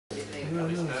Good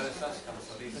evening and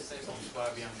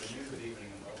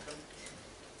welcome.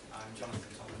 I'm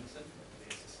Jonathan Tomlinson, the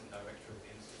Assistant Director of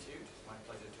the Institute. It's my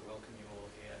pleasure to welcome you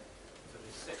all here for the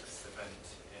 6th event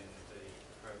in the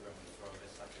programme for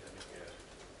this academic year.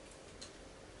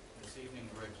 This evening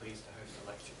we're very pleased to host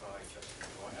a lecture by Justin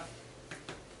Dwyer.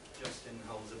 Justin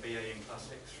holds a BA in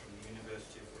Classics from the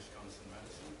University of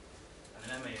Wisconsin-Madison and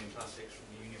an MA in Classics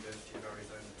from the University of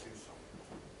Arizona Tucson.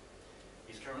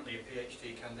 He's currently a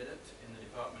Ph.D. candidate in the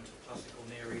Department of Classical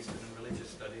Near Eastern and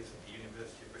Religious Studies at the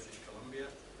University of British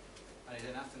Columbia, and is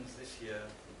in Athens this year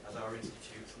as our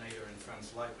Institute's Neda and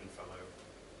Franz Leipen Fellow,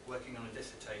 working on a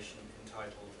dissertation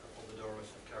entitled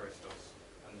Apollodorus of Carystus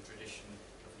and the Tradition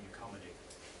of New Comedy.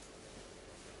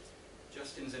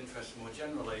 Justin's interests more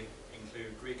generally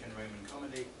include Greek and Roman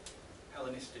comedy,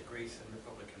 Hellenistic Greece and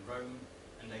Republican Rome,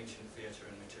 and ancient theatre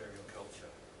and material culture.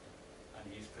 And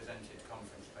he's presented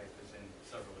conference papers in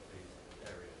several of these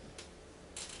areas.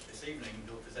 This evening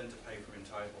he'll present a paper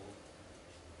entitled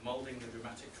Moulding the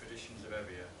Dramatic Traditions of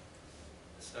Euboea,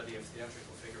 a study of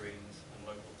theatrical figurines and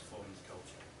local performance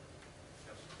culture.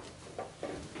 Yes.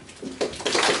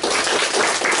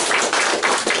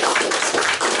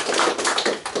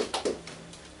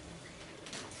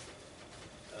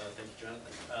 Thank you,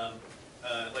 Jonathan.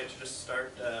 I'd like to just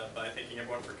start by thanking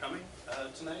everyone for coming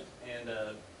tonight, and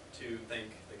to thank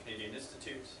the Canadian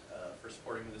Institute for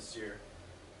supporting me this year.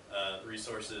 The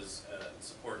resources and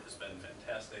support has been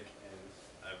fantastic, and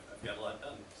I've got a lot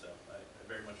done, so I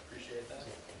very much appreciate that.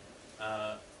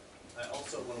 I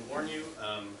also want to warn you,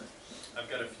 I've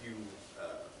got a few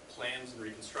plans and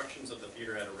reconstructions of the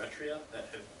theater at Eretria that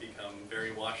have become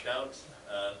very washed out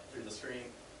through the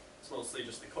screen. It's mostly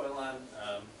just the koilon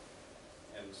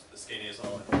and the skein is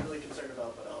all I'm really concerned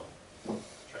about, but I'll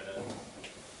try to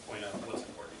point out what's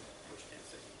important, which you can't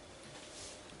see.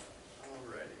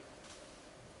 Alrighty.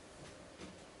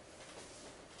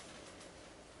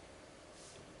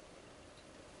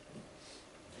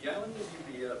 The island of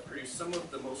Euboea produced some of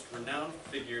the most renowned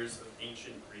figures of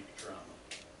ancient Greek drama.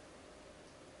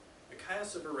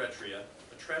 Achaeus of Eretria,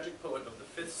 a tragic poet of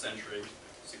the 5th century,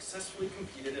 successfully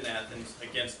competed in Athens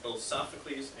against both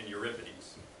Sophocles and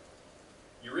Euripides.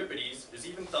 Euripides is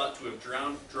even thought to have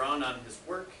drawn on his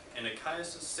work, and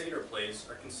Achaeus' satyr plays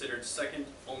are considered second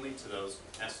only to those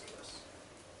of Aeschylus.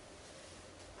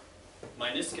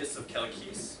 Meniscus of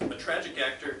Chalkis, a tragic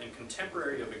actor and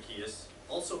contemporary of Achaeus,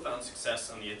 also found success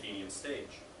on the Athenian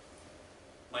stage.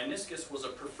 Meniscus was a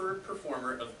preferred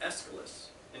performer of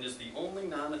Aeschylus, and is the only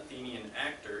non-Athenian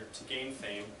actor to gain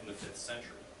fame in the 5th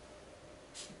century.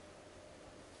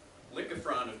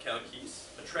 Lycophron of Chalcis,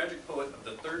 a tragic poet of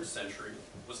the 3rd century,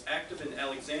 was active in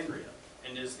Alexandria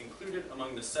and is included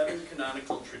among the 7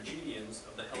 canonical tragedians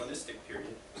of the Hellenistic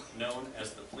period, known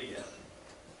as the Pleiad.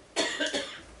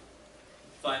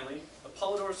 Finally,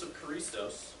 Apollodorus of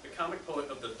Carystus, a comic poet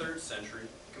of the 3rd century,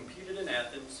 competed in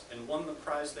Athens and won the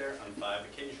prize there on 5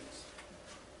 occasions.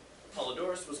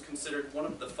 Apollodorus was considered one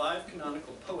of the 5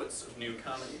 canonical poets of New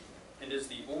Comedy, and is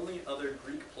the only other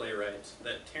Greek playwright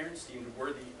that Terence deemed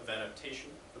worthy of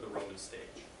adaptation for the Roman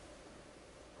stage.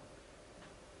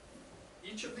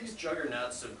 Each of these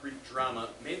juggernauts of Greek drama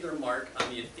made their mark on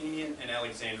the Athenian and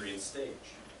Alexandrian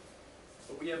stage,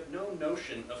 but we have no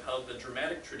notion of how the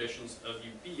dramatic traditions of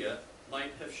Euboea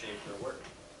might have shaped their work.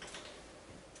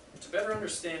 To better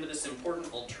understand this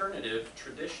important alternative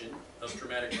tradition of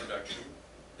dramatic production,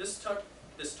 this talk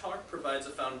provides a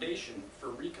foundation for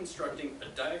reconstructing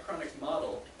a diachronic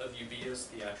model of Euboea's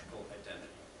theatrical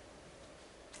identity.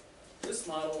 This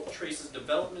model traces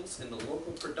developments in the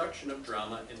local production of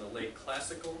drama in the late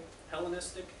classical,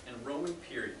 Hellenistic, and Roman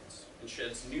periods, and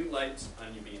sheds new light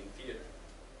on Euboean theater.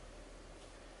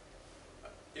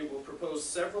 It will propose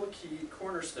several key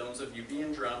cornerstones of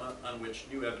Euboean drama on which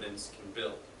new evidence can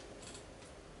build.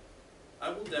 I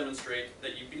will demonstrate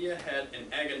that Euboea had an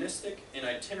agonistic and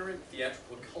itinerant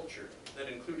theatrical culture that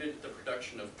included the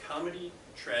production of comedy,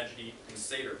 tragedy, and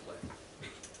satyr play.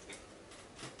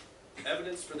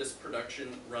 Evidence for this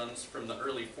production runs from the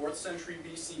early 4th century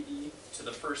BCE to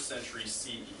the 1st century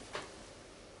CE.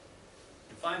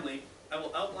 And finally, I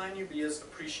will outline Euboea's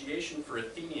appreciation for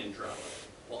Athenian drama,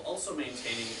 while also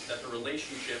maintaining that the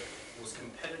relationship was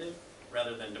competitive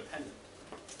rather than dependent.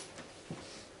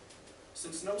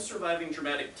 Since no surviving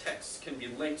dramatic texts can be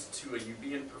linked to a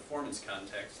Euboean performance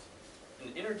context,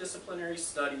 an interdisciplinary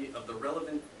study of the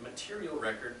relevant material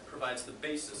record provides the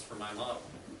basis for my model.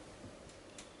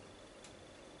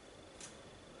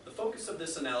 The focus of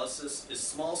this analysis is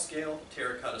small-scale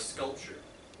terracotta sculpture,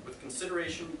 with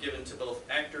consideration given to both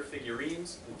actor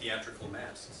figurines and theatrical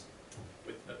masks,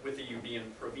 with a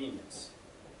Euboean provenience.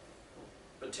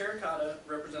 But terracotta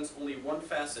represents only one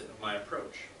facet of my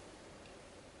approach.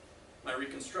 My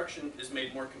reconstruction is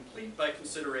made more complete by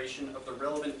consideration of the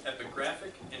relevant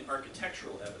epigraphic and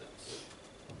architectural evidence.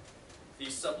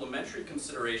 These supplementary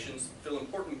considerations fill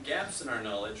important gaps in our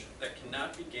knowledge that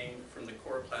cannot be gained from the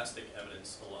choroplastic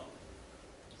evidence alone.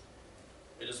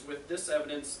 It is with this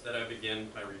evidence that I begin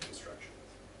my reconstruction.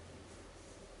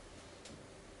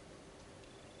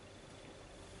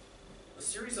 A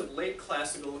series of late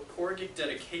classical choragic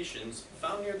dedications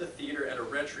found near the theater at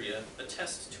Eretria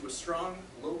attest to a strong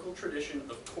local tradition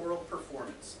of choral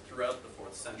performance throughout the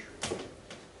 4th century.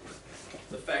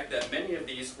 The fact that many of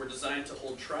these were designed to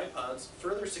hold tripods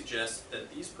further suggests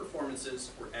that these performances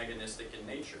were agonistic in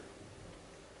nature.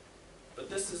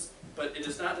 But it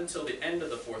is not until the end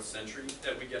of the 4th century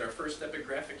that we get our first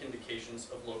epigraphic indications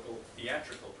of local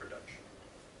theatrical production.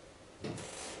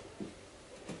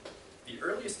 The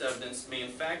earliest evidence may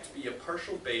in fact be a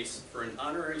partial base for an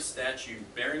honorary statue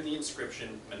bearing the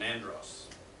inscription Menandros.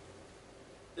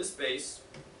 This base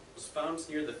was found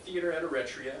near the theater at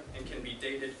Eretria and can be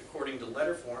dated according to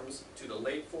letter forms to the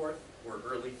late 4th or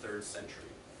early 3rd century.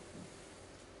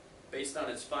 Based on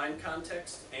its fine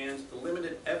context and the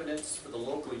limited evidence for the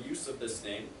local use of this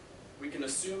name, we can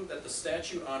assume that the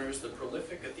statue honors the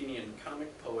prolific Athenian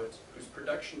comic poet whose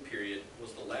production period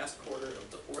was the last quarter of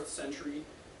the 4th century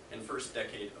and first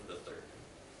decade of the 3rd.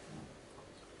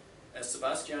 As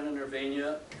Sebastiana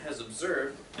Nervania has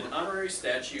observed, an honorary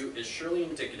statue is surely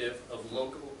indicative of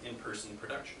local in-person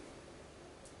production.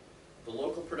 The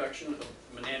local production of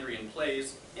Menandrian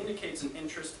plays indicates an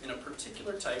interest in a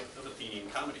particular type of Athenian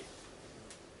comedy.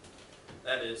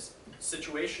 That is,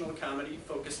 situational comedy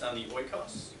focused on the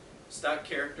oikos, stock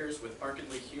characters with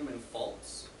markedly human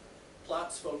faults,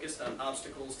 plots focused on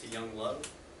obstacles to young love,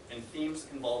 and themes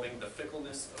involving the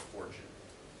fickleness of fortune.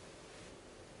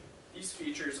 These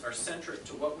features are centric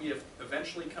to what we have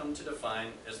eventually come to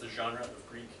define as the genre of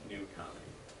Greek New Comedy.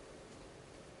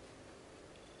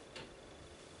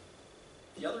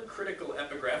 The other critical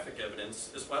epigraphic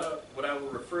evidence is what I will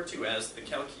refer to as the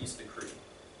Chalkis decree.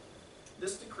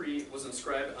 This decree was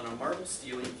inscribed on a marble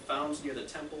stele found near the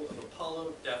temple of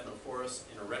Apollo Daphnophorus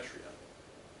in Eretria.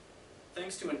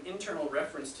 Thanks to an internal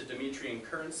reference to Demetrian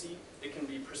currency, it can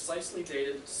be precisely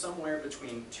dated somewhere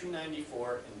between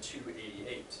 294 and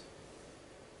 288.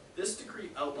 This decree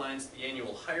outlines the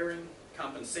annual hiring,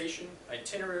 compensation,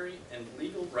 itinerary, and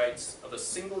legal rights of a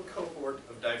single cohort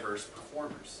of diverse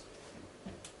performers.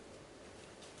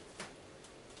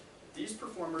 These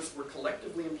performers were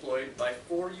collectively employed by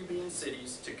 4 Euboean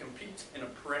cities to compete in a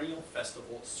perennial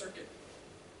festival circuit.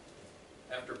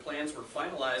 After plans were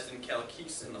finalized in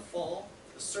Chalkis in the fall,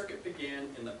 the circuit began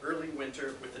in the early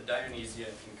winter with the Dionysia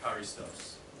in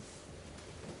Karystos.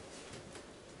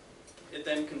 It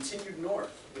then continued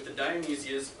north with the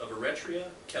Dionysias of Eretria,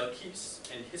 Chalkis,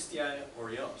 and Histiaia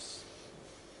Oreos.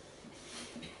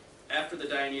 After the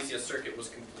Dionysia circuit was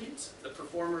complete, the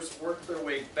performers worked their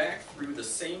way back through the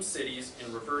same cities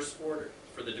in reverse order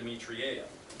for the Demetriaea,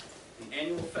 an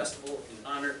annual festival in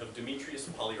honor of Demetrius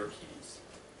Polyarchides.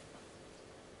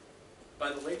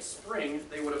 By the late spring,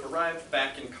 they would have arrived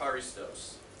back in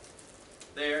Karystos.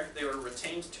 There, they were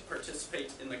retained to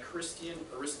participate in the Christian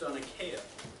Aristonycheia,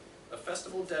 a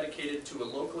festival dedicated to a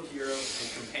local hero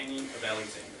and companion of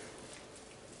Alexander.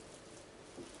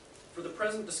 For the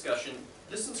present discussion,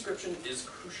 this inscription is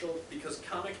crucial because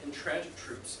comic and tragic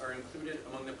troupes are included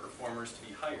among the performers to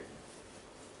be hired.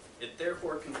 It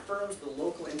therefore confirms the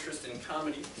local interest in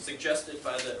comedy suggested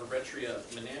by the Eretria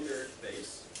Menander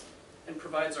base, and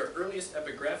provides our earliest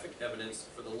epigraphic evidence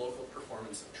for the local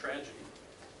performance of tragedy.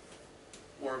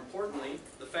 More importantly,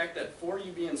 the fact that 4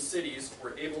 Euboean cities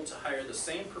were able to hire the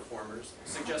same performers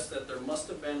suggests that there must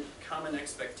have been common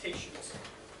expectations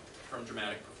from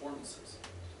dramatic performances.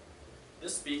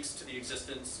 This speaks to the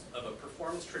existence of a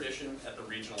performance tradition at the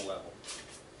regional level.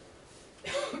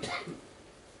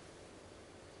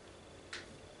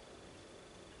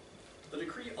 The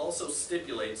decree also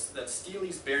stipulates that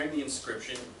steles bearing the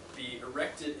inscription be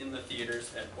erected in the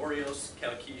theaters at Oreos,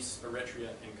 Chalkis, Eretria,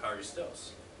 and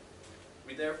Karystos.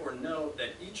 We therefore know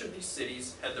that each of these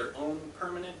cities had their own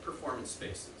permanent performance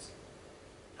spaces.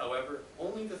 However,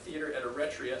 only the theater at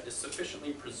Eretria is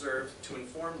sufficiently preserved to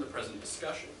inform the present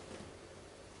discussion.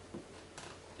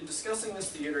 In discussing this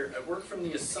theater, I work from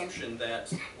the assumption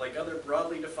that, like other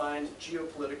broadly defined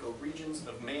geopolitical regions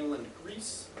of mainland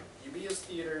Greece, Euboea's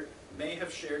theater may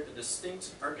have shared a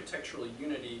distinct architectural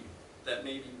unity that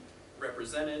may be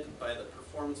represented by the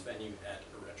performance venue at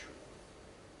Eretria.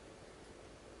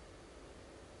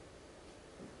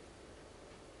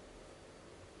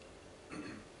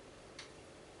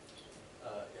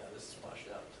 Yeah, this is washed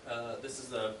out. this is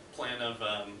the plan of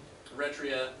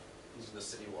Eretria. These are the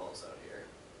city walls out here.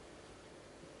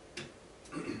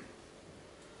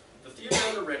 The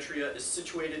Theater of Eretria is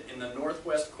situated in the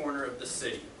northwest corner of the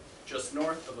city, just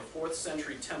north of a 4th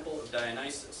century temple of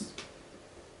Dionysus.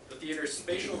 The theater's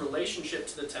spatial relationship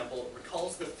to the temple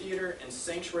recalls the theater and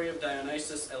sanctuary of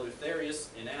Dionysus Eleutherius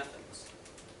in Athens.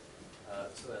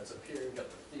 So that's up here, you've got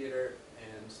the theater,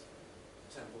 and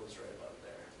the temple is right above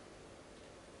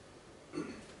there.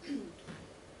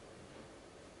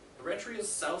 Eretria's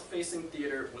south-facing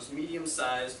theater was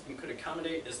medium-sized and could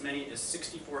accommodate as many as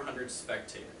 6,400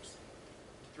 spectators.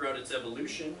 Throughout its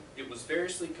evolution, it was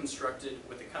variously constructed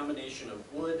with a combination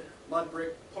of wood, mud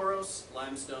brick, poros,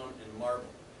 limestone, and marble.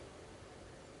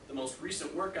 The most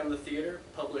recent work on the theater,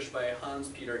 published by Hans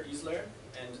Peter Isler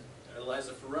and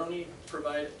Eliza Ferroni,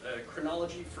 provide a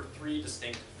chronology for 3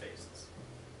 distinct phases.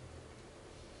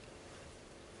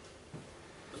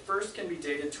 The first can be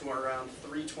dated to around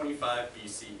 325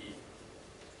 BCE.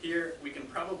 Here, we can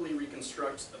probably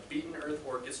reconstruct a beaten earth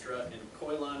orchestra in a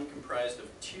koilon comprised of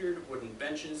tiered wooden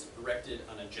benches erected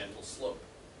on a gentle slope.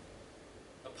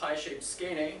 A pie-shaped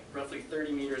skene, roughly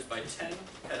 30 meters by 10,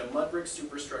 had a mud brick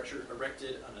superstructure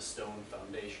erected on a stone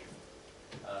foundation.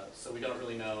 So we don't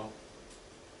really know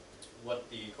what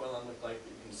the koilon looked like, but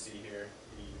you can see here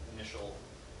the initial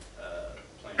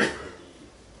plan for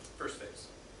the first phase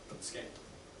of the skene.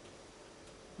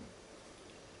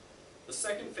 The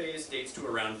second phase dates to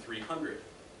around 300.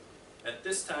 At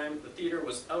this time, the theater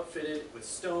was outfitted with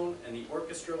stone and the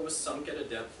orchestra was sunk at a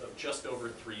depth of just over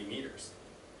 3 meters.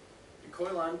 The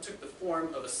koilon took the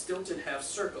form of a stilted half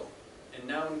circle and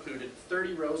now included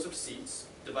 30 rows of seats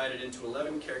divided into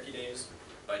 11 kerkides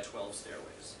by 12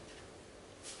 stairways.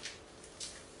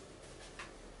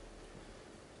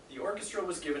 The orchestra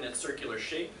was given its circular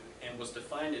shape and was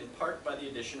defined in part by the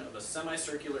addition of a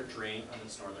semicircular drain on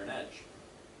its northern edge.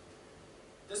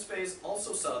 This phase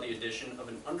also saw the addition of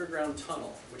an underground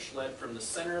tunnel which led from the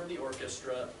center of the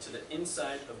orchestra to the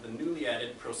inside of the newly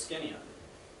added proskenion.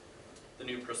 The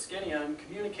new proskenion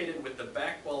communicated with the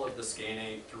back wall of the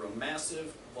skene through a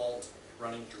massive vault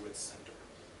running through its center.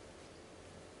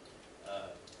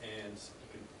 And you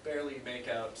can barely make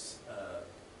out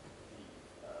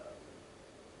the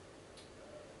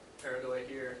paradoy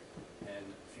here and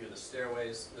a few of the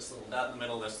stairways. This little dot in the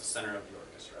middle, that's the center of the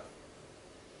orchestra.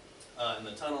 In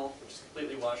the tunnel, which is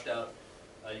completely washed out,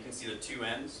 you can see the 2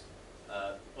 ends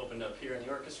opened up here in the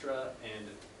orchestra and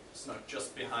snuck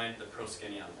just behind the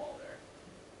proskenion wall there.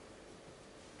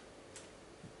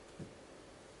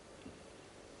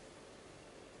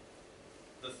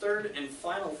 The third and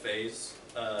final phase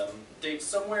dates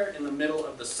somewhere in the middle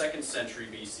of the 2nd century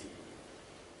BCE.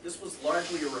 This was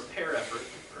largely a repair effort,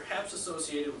 perhaps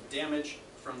associated with damage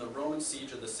from the Roman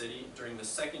siege of the city during the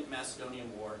Second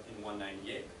Macedonian War in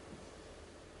 198.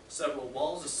 Several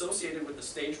walls associated with the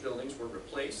stage buildings were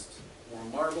replaced, more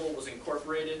marble was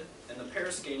incorporated, and the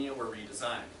periskenia were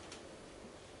redesigned.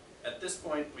 At this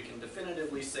point, we can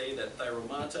definitively say that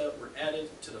thyromata were added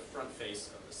to the front face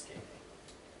of the skene.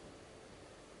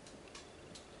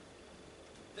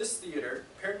 This theater,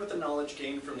 paired with the knowledge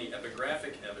gained from the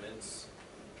epigraphic evidence,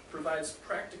 provides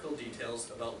practical details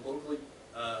about local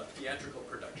theatrical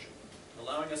production,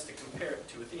 allowing us to compare it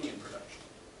to Athenian production.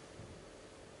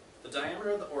 The diameter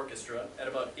of the orchestra, at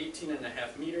about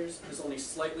 18.5 meters, is only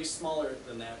slightly smaller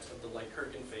than that of the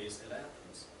Lycurgan phase at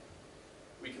Athens.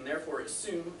 We can therefore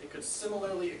assume it could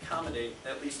similarly accommodate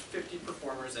at least 50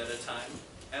 performers at a time,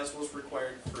 as was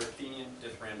required for Athenian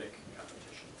dithyrambic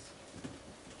competitions.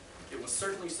 It was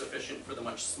certainly sufficient for the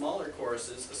much smaller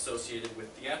choruses associated with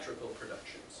theatrical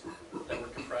productions that were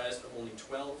comprised of only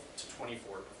 12 to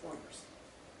 24 performers.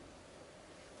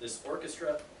 This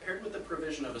orchestra, paired with the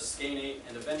provision of a skene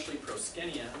and eventually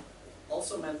proskenion,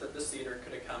 also meant that this theater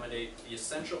could accommodate the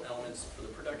essential elements for the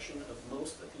production of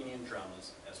most Athenian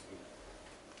dramas as we know.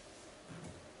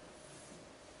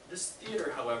 This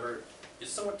theater, however, is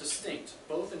somewhat distinct,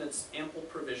 both in its ample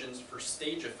provisions for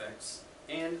stage effects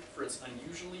and for its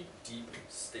unusually deep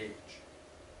stage.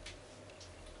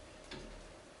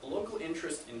 The local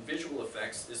interest in visual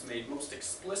effects is made most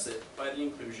explicit by the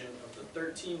inclusion of the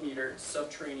 13-meter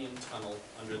subterranean tunnel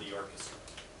under the orchestra.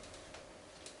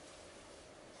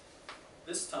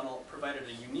 This tunnel provided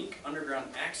a unique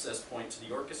underground access point to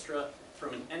the orchestra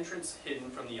from an entrance hidden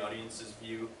from the audience's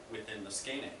view within the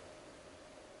skene.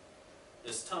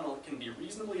 This tunnel can be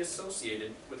reasonably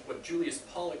associated with what Julius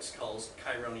Pollux calls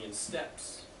Chironian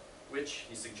steps, which,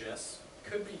 he suggests,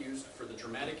 could be used for the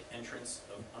dramatic entrance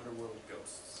of underworld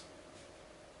ghosts.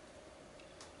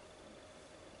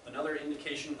 Another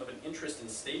indication of an interest in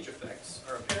stage effects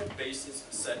are a pair of bases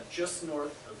set just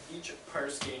north of each of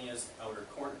Parascania's outer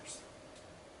corners.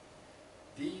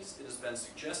 These, it has been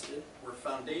suggested, were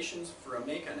foundations for a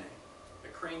mechane, a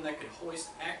crane that could hoist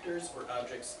actors or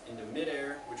objects into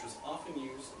midair, which was often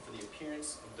used for the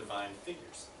appearance of divine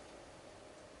figures.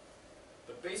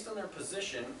 But based on their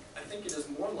position, I think it is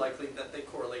more likely that they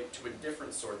correlate to a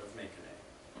different sort of mechane.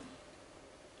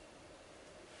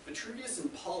 Vitruvius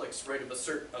and Pollux write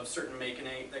of certain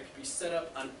mechanae that could be set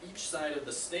up on each side of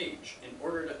the stage in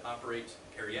order to operate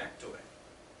periactoi.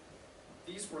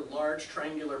 These were large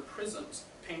triangular prisms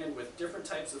painted with different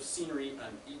types of scenery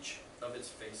on each of its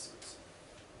faces.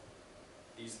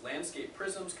 These landscape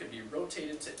prisms could be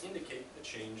rotated to indicate a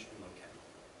change in locale.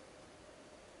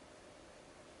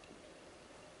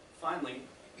 Finally,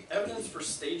 evidence for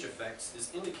stage effects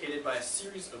is indicated by a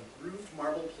series of grooved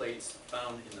marble plates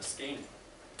found in the Scanae.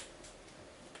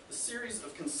 The series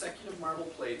of consecutive marble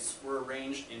plates were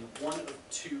arranged in one of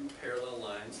two parallel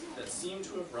lines that seem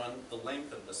to have run the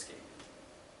length of the Scanae.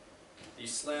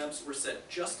 These slabs were set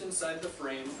just inside the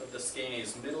frame of the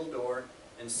Scanae's middle door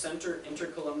and center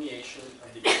intercolumniation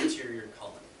of the interior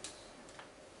column.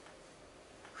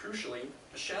 Crucially,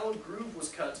 a shallow groove was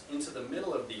cut into the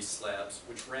middle of these slabs,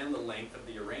 which ran the length of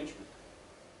the arrangement.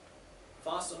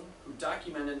 Fossum, who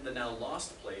documented the now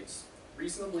lost plates,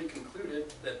 reasonably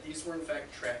concluded that these were in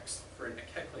fact tracks for an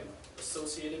echeclema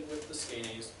associated with the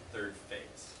Scanae's third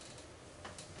phase.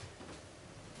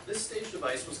 This stage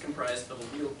device was comprised of a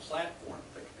wheeled platform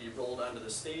that could be rolled onto the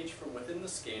stage from within the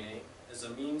Scanae as a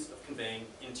means of conveying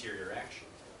interior action.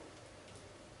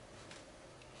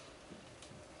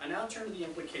 I now turn to the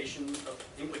implications of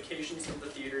the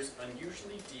theater's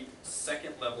unusually deep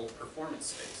second-level performance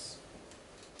space.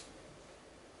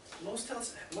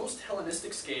 Most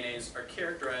Hellenistic Scanaes are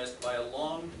characterized by a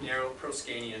long, narrow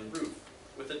proscenian roof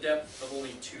with a depth of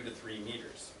only 2 to 3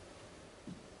 meters.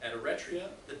 At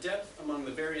Eretria, the depth among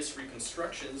the various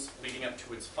reconstructions leading up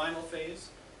to its final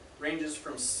phase ranges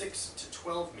from 6 to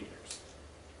 12 meters.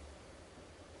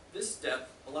 This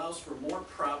depth allows for more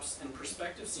props and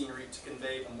perspective scenery to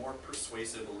convey a more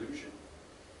persuasive illusion.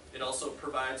 It also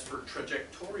provides for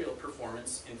trajectorial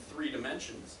performance in 3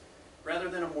 dimensions, rather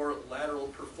than a more lateral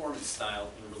performance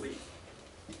style in relief.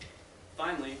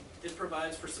 Finally, it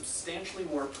provides for substantially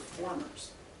more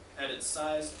performers. At its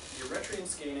size, the Eretrian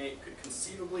Scanae could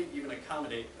conceivably even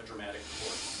accommodate a dramatic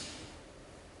chorus.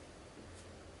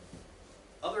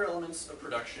 Other elements of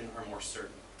production are more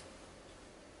certain.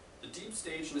 The deep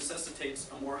stage necessitates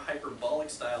a more hyperbolic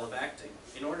style of acting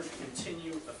in order to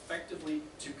continue to effectively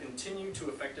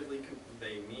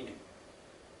convey meaning.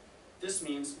 This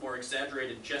means more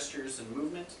exaggerated gestures and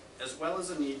movement, as well as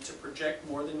a need to project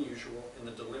more than usual in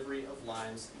the delivery of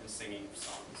lines and singing of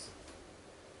songs.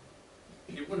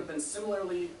 It would have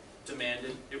similarly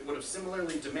demanded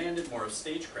more of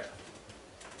stagecraft.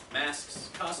 Masks,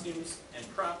 costumes, and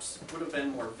props would have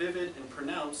been more vivid and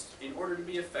pronounced in order to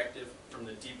be effective from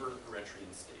the deeper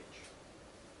Eretrian stage.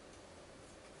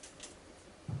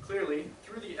 Clearly,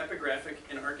 through the epigraphic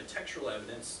and architectural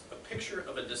evidence, a picture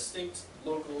of a distinct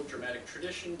local dramatic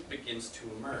tradition begins to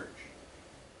emerge.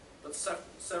 But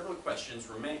several questions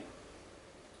remain.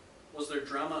 Was there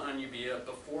drama on Euboea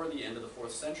before the end of the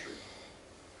 4th century?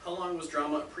 How long was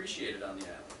drama appreciated on the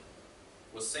island?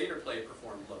 Was satyr play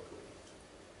performed locally?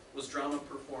 Was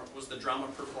the drama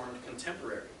performed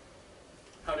contemporary?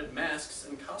 How did masks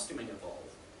and costuming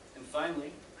evolve? And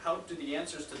finally, how do the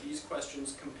answers to these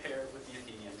questions compare with the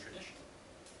Athenian tradition?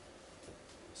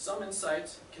 Some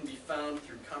insight can be found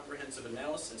through comprehensive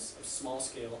analysis of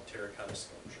small-scale terracotta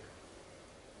sculpture.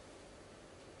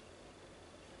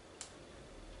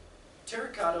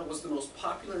 Terracotta was the most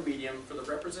popular medium for the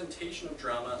representation of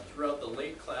drama throughout the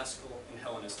late classical and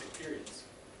Hellenistic periods.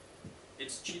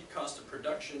 Its cheap cost of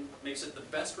production makes it the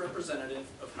best representative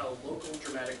of how local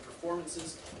dramatic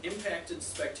performances impacted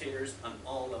spectators on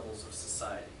all levels of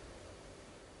society.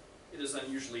 It is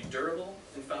unusually durable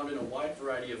and found in a wide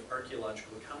variety of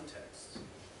archaeological contexts.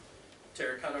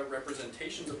 Terracotta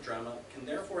representations of drama can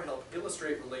therefore help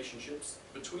illustrate relationships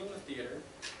between the theater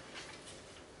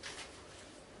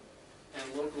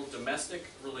and local domestic,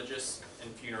 religious,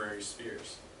 and funerary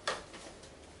spheres.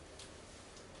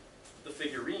 The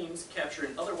figurines capture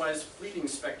an otherwise fleeting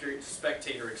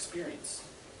spectator experience.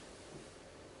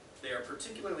 They are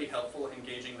particularly helpful in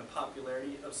gauging the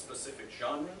popularity of specific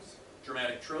genres,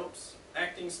 dramatic tropes,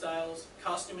 acting styles,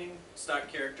 costuming, stock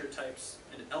character types,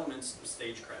 and elements of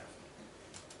stagecraft.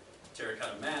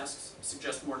 Terracotta masks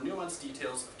suggest more nuanced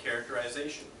details of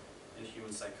characterization and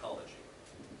human psychology.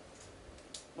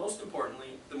 Most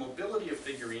importantly, the mobility of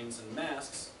figurines and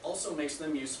masks also makes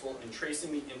them useful in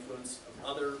tracing the influence of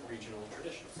other regional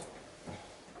traditions.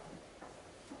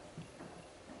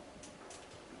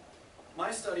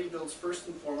 My study builds first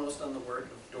and foremost on the work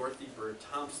of Dorothy Bird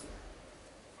Thompson.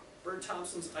 Bird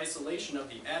Thompson's isolation of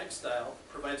the Attic style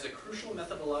provides a crucial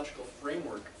methodological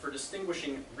framework for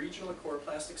distinguishing regional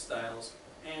choroplastic styles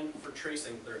and for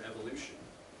tracing their evolution.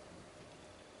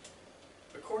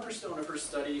 The cornerstone of her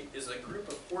study is a group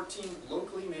of 14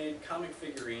 locally made comic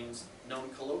figurines known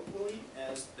colloquially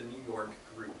as the New York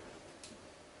Group.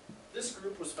 This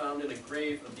group was found in a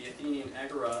grave of the Athenian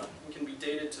Agora and can be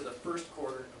dated to the first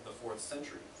quarter of the 4th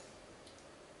century.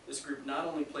 This group not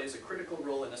only plays a critical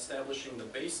role in establishing the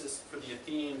basis for the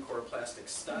Athenian choroplastic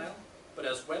style, but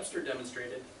as Webster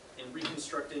demonstrated, in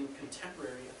reconstructing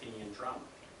contemporary Athenian drama.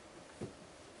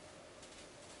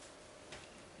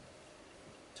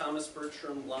 Thomas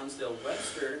Bertram Lonsdale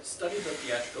Webster studied the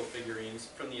theatrical figurines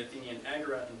from the Athenian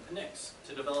Agora and Pnyx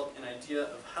to develop an idea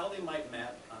of how they might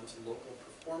map onto local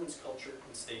performance culture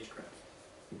and stagecraft.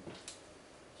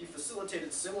 He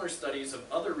facilitated similar studies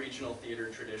of other regional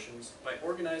theater traditions by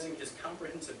organizing his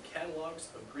comprehensive catalogs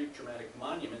of Greek dramatic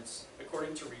monuments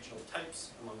according to regional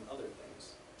types, among other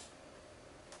things.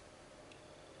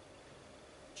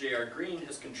 J.R. Green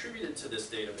has contributed to this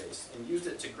database and used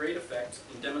it to great effect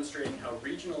in demonstrating how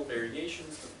regional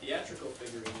variations of theatrical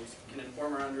figurines can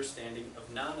inform our understanding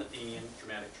of non-Athenian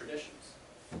dramatic traditions.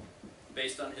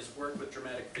 Based on his work with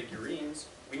dramatic figurines,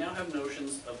 we now have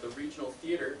notions of the regional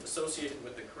theater associated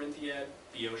with the Corinthiad,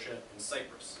 Boeotia, and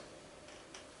Cyprus.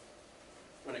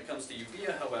 When it comes to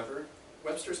Euboea, however,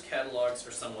 Webster's catalogs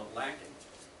are somewhat lacking.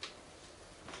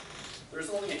 There's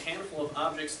only a handful of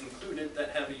objects included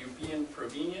that have a Euboean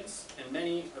provenience, and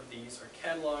many of these are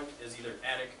cataloged as either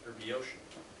Attic or Boeotian.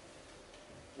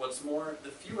 What's more, the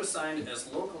few assigned as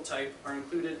local type are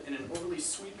included in an overly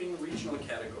sweeping regional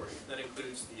category that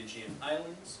includes the Aegean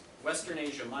Islands, Western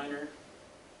Asia Minor,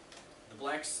 the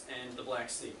Black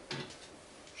Sea.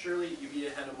 Surely,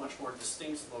 Euboea had a much more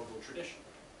distinct local tradition.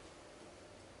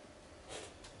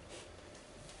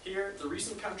 Here, the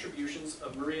recent contributions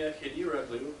of Maria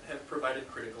Hidiraglu have provided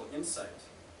critical insight.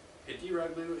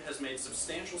 Hidiraglu has made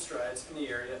substantial strides in the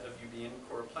area of Euboean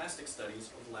choroplastic studies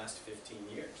over the last 15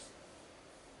 years.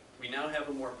 We now have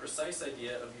a more precise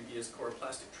idea of Euboea's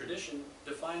choroplastic tradition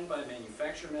defined by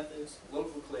manufacture methods,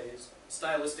 local clays,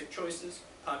 stylistic choices,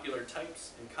 popular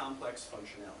types, and complex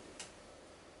functionality.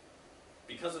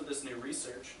 Because of this new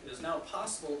research, it is now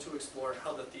possible to explore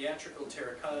how the theatrical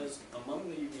terracottas among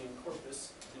the Euboean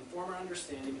corpus inform our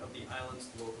understanding of the island's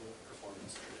local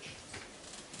performance traditions.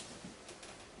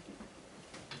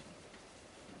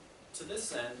 To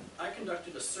this end, I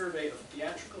conducted a survey of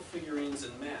theatrical figurines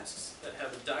and masks that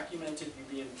have a documented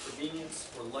Euboean provenience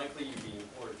or likely Euboean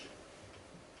origin.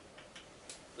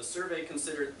 The survey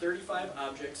considered 35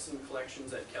 objects in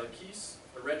collections at Chalkis,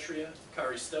 Eretria,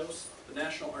 Karystos, the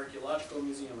National Archaeological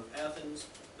Museum of Athens,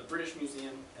 the British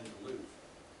Museum, and the Louvre.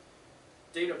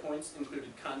 Data points included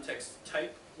context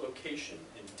type, location,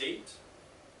 and date,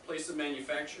 place of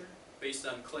manufacture, based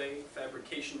on clay,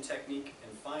 fabrication technique,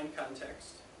 and fine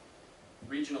context,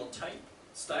 regional type,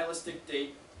 stylistic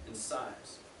date, and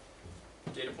size.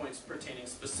 Data points pertaining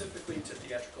specifically to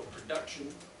theatrical production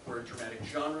were dramatic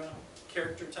genre,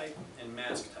 character type, and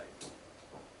mask type.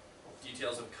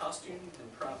 Details of costume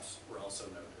and props were also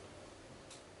noted.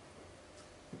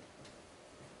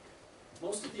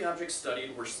 Most of the objects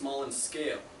studied were small in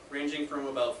scale, ranging from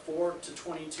about 4 to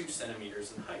 22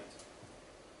 centimeters in height.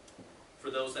 For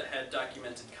those that had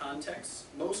documented contexts,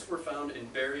 most were found in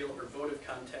burial or votive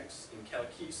contexts in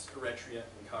Chalkis, Eretria,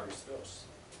 and Karystos.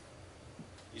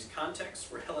 These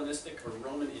contexts were Hellenistic or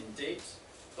Roman in date,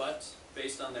 but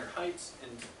based on their heights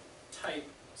and type,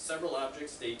 several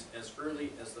objects date as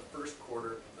early as the first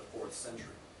quarter of the 4th century.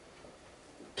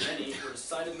 Many were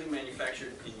decidedly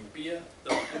manufactured in Euboea, though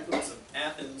the influence of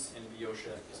Athens and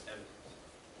Boeotia is evident.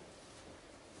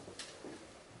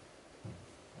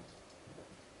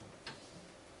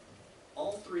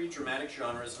 All three dramatic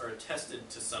genres are attested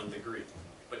to some degree,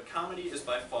 but comedy is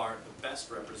by far the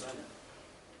best represented.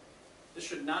 This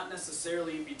should not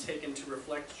necessarily be taken to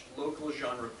reflect local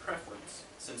genre preference,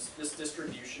 since this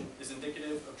distribution is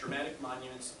indicative of dramatic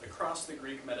monuments across the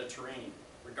Greek Mediterranean,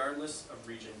 regardless of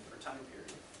region or time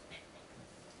period.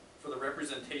 For the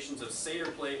representations of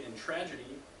satyr play and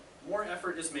tragedy, more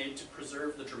effort is made to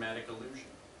preserve the dramatic illusion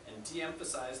and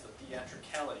de-emphasize the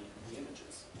theatricality of the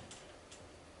images.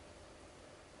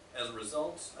 As a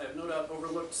result, I have no doubt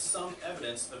overlooked some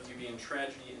evidence of Euboean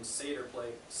tragedy and satyr play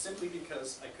simply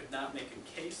because I could not make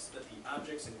a case that the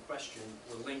objects in question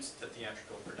were linked to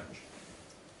theatrical production.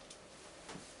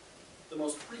 The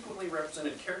most frequently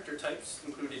represented character types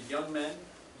included young men,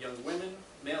 young women,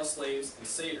 male slaves, and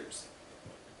satyrs.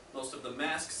 Most of the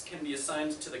masks can be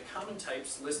assigned to the common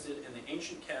types listed in the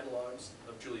ancient catalogs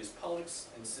of Julius Pollux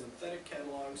and synthetic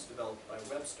catalogs developed by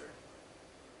Webster.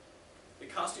 The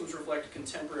costumes reflect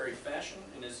contemporary fashion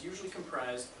and is usually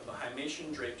comprised of a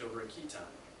himation draped over a chiton.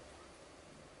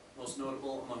 Most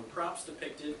notable among props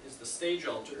depicted is the stage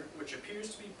altar, which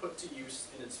appears to be put to use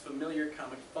in its familiar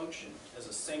comic function as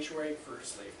a sanctuary for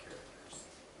slave characters.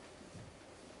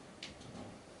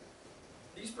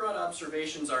 These broad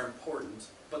observations are important,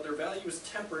 but their value is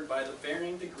tempered by the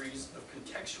varying degrees of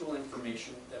contextual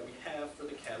information that we have for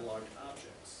the cataloged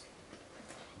objects.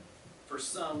 For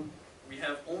some, we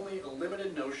have only a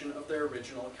limited notion of their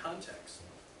original context.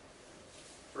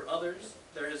 For others,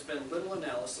 there has been little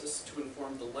analysis to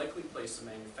inform the likely place of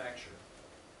manufacture.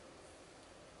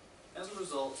 As a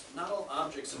result, not all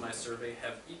objects in my survey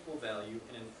have equal value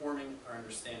in informing our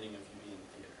understanding of Euboean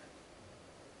theater.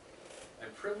 I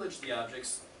privilege the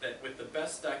objects that with the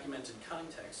best documented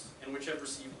context and which have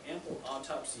received ample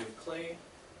autopsy of clay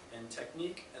and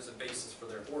technique as a basis for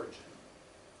their origin.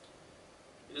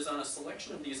 It is on a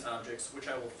selection of these objects which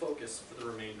I will focus for the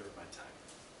remainder of my time.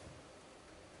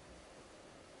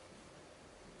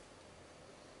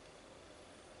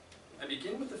 I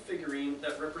begin with a figurine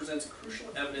that represents crucial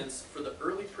evidence for the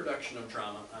early production of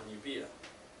drama on Euboea.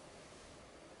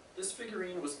 This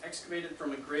figurine was excavated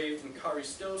from a grave in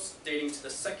Karystos dating to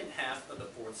the second half of the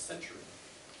 4th century.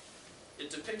 It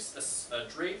depicts a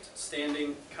draped,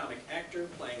 standing comic actor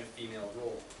playing a female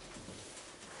role.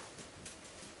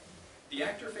 The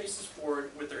actor faces forward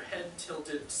with their head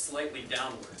tilted slightly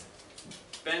downward.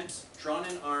 Bent,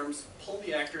 drawn-in arms pull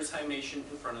the actor's himation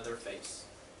in front of their face.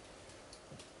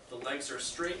 The legs are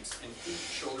straight and feet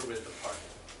shoulder-width apart.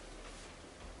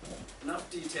 Enough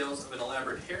details of an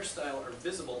elaborate hairstyle are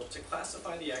visible to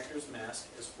classify the actor's mask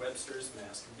as Webster's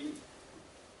Mask V.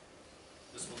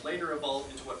 This will later evolve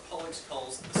into what Pollux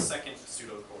calls the second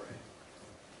pseudochore.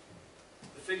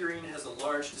 The figurine has a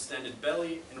large distended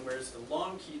belly and wears a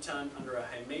long chiton under a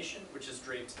himation which is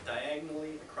draped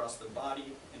diagonally across the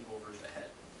body and over the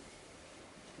head.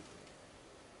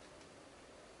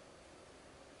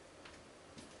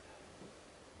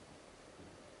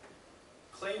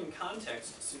 Clay in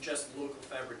context suggests local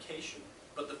fabrication,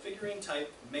 but the figurine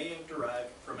type may have derived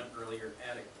from an earlier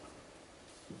Attic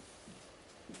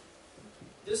one.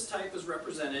 This type is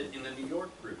represented in the New York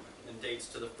group and dates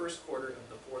to the 1st quarter of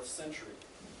the 4th century.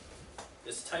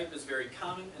 This type is very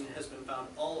common and has been found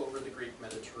all over the Greek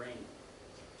Mediterranean.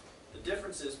 The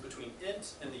differences between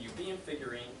it and the Euboean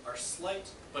figurine are slight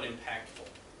but impactful.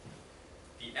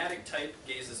 The Attic type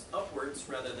gazes upwards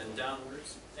rather than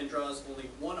downwards and draws only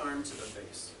one arm to the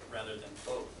face rather than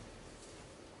both.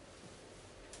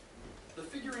 The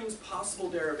figurine's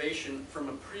possible derivation from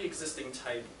a pre-existing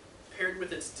type paired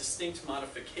with its distinct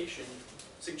modification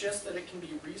suggests that it can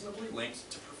be reasonably linked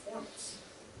to performance.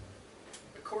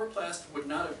 A choroplast would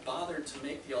not have bothered to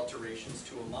make the alterations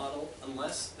to a model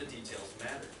unless the details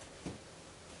mattered.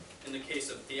 In the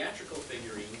case of theatrical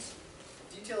figurines,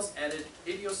 details added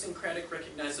idiosyncratic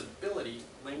recognizability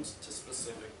linked to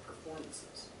specific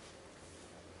performances.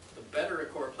 The better a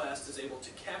choroplast is able to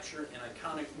capture an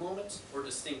iconic moment or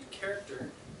distinct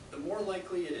character, the more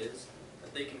likely it is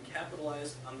that they can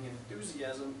capitalize on the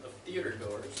enthusiasm of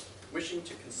theatergoers wishing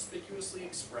to conspicuously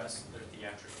express their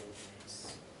theatrical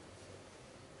taste.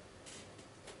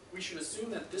 We should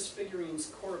assume that this figurine's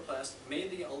choroplast made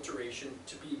the alteration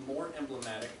to be more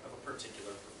emblematic of a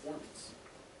particular performance.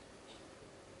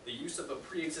 The use of a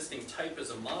pre-existing type as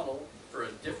a model for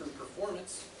a different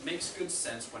performance makes good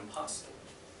sense when possible.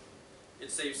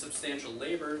 It saves substantial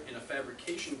labor in a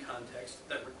fabrication context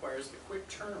that requires a quick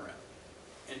turnaround,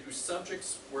 and whose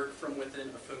subjects work from within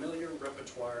a familiar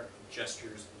repertoire of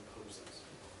gestures and poses.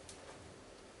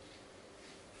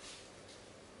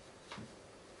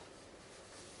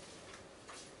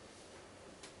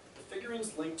 The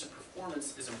figurine's link to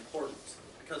performance is important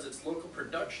because its local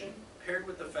production, paired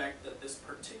with the fact that this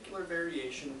particular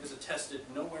variation is attested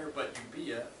nowhere but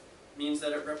Euboea, means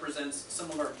that it represents some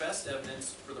of our best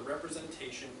evidence for the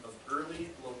representation of early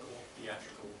local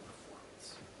theatrical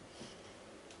performance.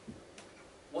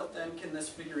 What then can this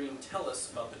figurine tell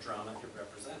us about the drama it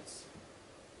represents?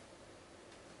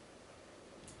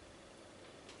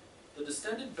 The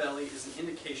distended belly is an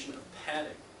indication of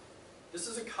padding. This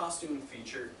is a costume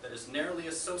feature that is narrowly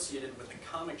associated with the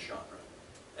comic genre.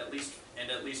 At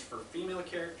least for female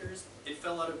characters, it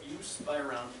fell out of use by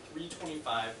around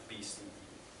 325 BCE.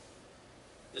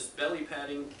 This belly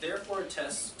padding therefore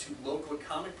attests to local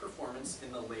comic performance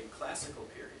in the late classical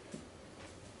period.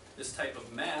 This type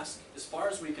of mask, as far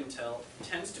as we can tell,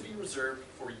 tends to be reserved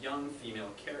for young female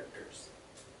characters.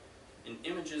 In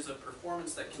images of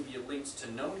performance that can be linked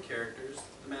to known characters,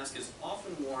 the mask is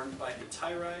often worn by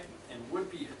hetairai and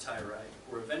would-be hetairai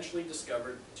who were eventually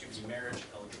discovered to be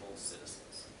marriage-eligible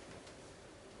citizens.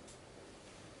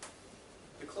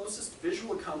 The closest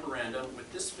visual comparandum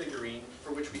with this figurine,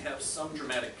 for which we have some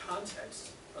dramatic context,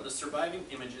 are the surviving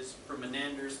images from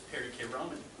Menander's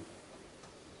Perikeiramon.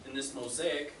 In this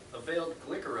mosaic, a veiled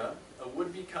Glycera, a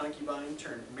would-be concubine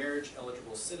turned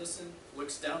marriage-eligible citizen,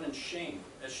 looks down in shame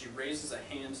as she raises a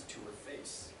hand to her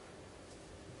face.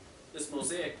 This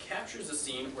mosaic captures a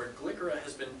scene where Glycera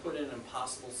has been put in an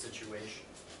impossible situation.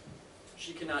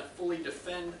 She cannot fully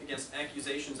defend against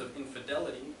accusations of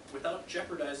infidelity without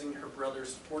jeopardizing her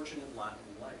brother's fortunate lot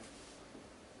in life.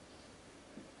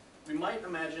 We might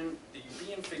imagine the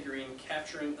Euboean figurine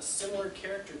capturing a similar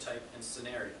character type and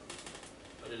scenario,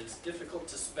 but it is difficult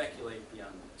to speculate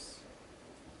beyond this.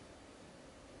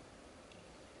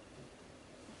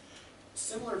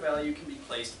 Similar value can be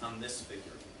placed on this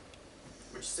figurine,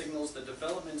 which signals the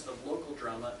development of local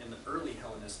drama in the early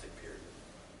Hellenistic period.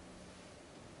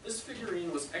 This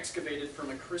figurine was excavated from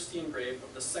a Christian grave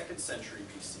of the 2nd century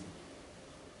BC.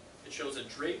 It shows a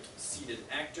draped, seated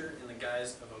actor in the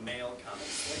guise of a male common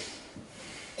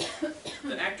slave.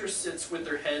 The actor sits with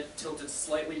their head tilted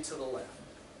slightly to the left.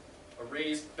 A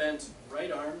raised, bent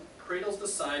right arm cradles the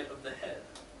side of the head,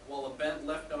 while a bent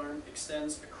left arm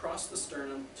extends across the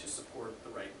sternum to support the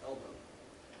right elbow.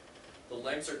 The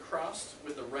legs are crossed,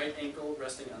 with the right ankle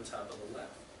resting on top of the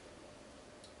left.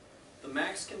 The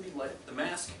mask can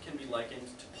be likened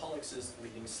to Pollux's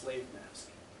leading slave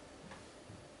mask.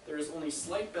 There is only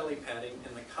slight belly padding,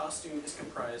 and the costume is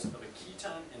comprised of a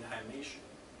chiton and hymation.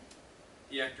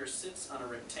 The actor sits on a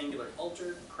rectangular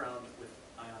altar crowned with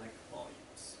ionic volumes.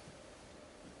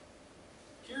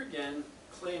 Here again,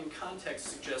 clay and context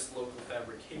suggest local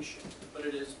fabrication, but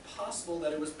it is possible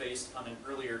that it was based on an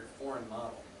earlier foreign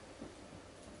model.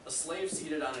 A slave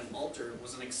seated on an altar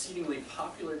was an exceedingly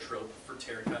popular trope for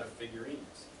terracotta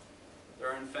figurines. There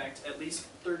are in fact at least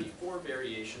 34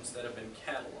 variations that have been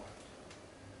cataloged.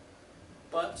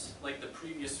 But, like the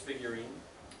previous figurine,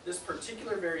 this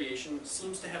particular variation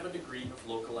seems to have a degree of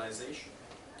localization.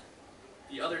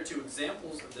 The other two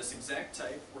examples of this exact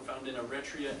type were found in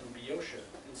Eretria and Boeotia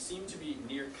and seem to be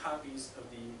near copies of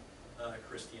the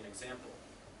Christian example.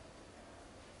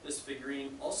 This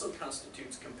figurine also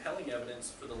constitutes compelling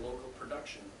evidence for the local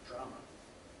production of drama.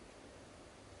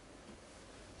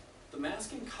 The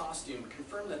mask and costume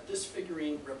confirm that this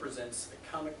figurine represents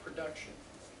a comic production.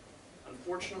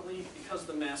 Unfortunately, because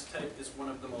the mask type is one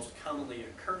of the most commonly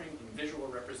occurring in visual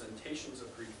representations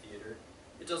of Greek theater,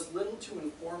 it does little to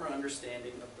inform our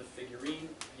understanding of the figurine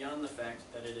beyond the fact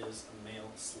that it is a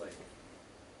male slave.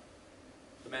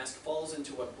 The mask falls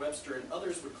into what Webster and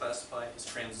others would classify as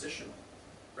transitional,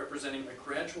 representing a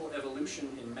gradual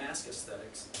evolution in mask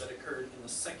aesthetics that occurred in the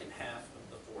second half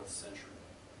of the 4th century.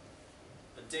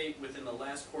 A date within the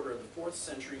last quarter of the 4th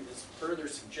century is further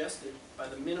suggested by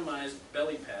the minimized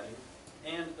belly padding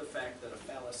and the fact that a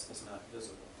phallus is not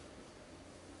visible.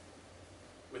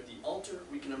 With the altar,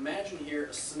 we can imagine here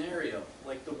a scenario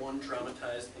like the one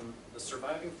dramatized in the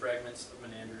surviving fragments of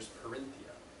Menander's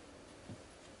Perinthia.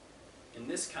 In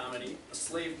this comedy, a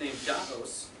slave named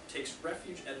Davos takes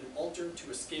refuge at an altar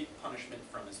to escape punishment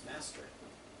from his master.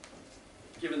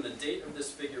 Given the date of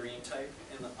this figurine type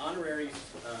and the honorary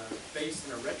face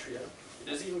in Eretria,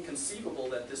 it is even conceivable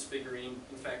that this figurine,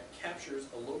 in fact, captures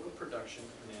a local production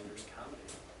of Menander's comedy.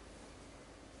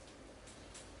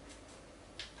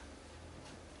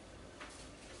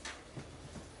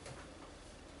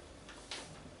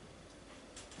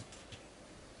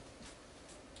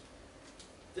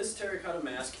 This terracotta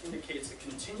mask indicates a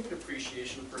continued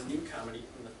appreciation for new comedy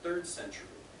in the 3rd century,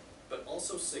 but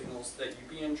also signals that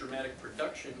Euboean dramatic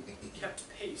production kept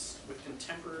pace with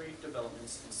contemporary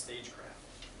developments in stagecraft.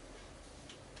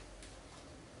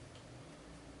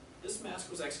 This mask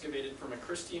was excavated from a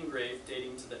Christian grave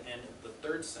dating to the end of the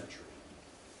 3rd century.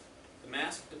 The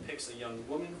mask depicts a young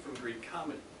woman from Greek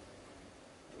comedy.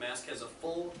 The mask has a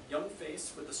full, young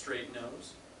face with a straight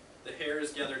nose. The hair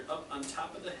is gathered up on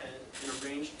top of the head and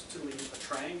arranged to leave a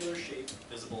triangular shape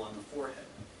visible on the forehead.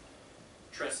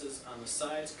 Tresses on the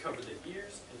sides cover the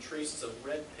ears, and traces of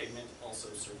red pigment also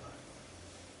survive.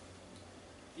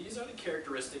 These are the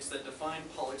characteristics that define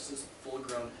Pollux's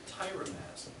full-grown hetaira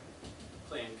mask.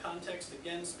 Play and context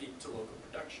again speak to local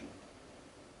production.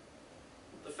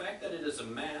 The fact that it is a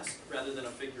mask rather than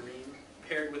a figurine,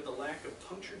 paired with the lack of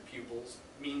punctured pupils,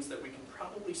 means that we can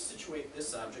probably situate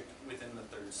this object within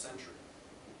the 3rd century.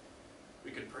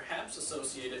 We could perhaps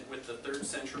associate it with the 3rd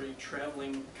century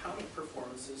traveling comic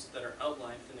performances that are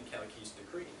outlined in the Chalkis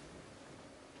decree.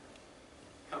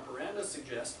 Comparanda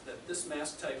suggests that this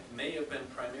mask type may have been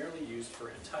primarily used for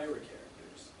hetaira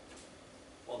characters.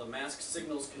 While the mask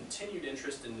signals continued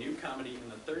interest in new comedy in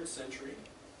the 3rd century,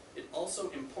 it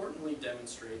also importantly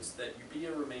demonstrates that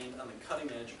Euboea remained on the cutting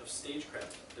edge of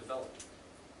stagecraft development.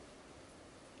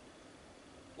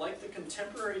 Like the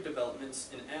contemporary developments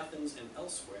in Athens and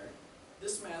elsewhere,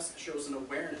 this mask shows an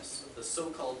awareness of the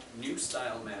so-called new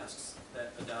style masks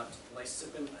that adopt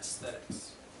Lycophron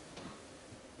aesthetics.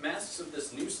 Masks of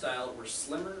this new style were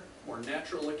slimmer, more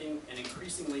natural looking, and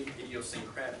increasingly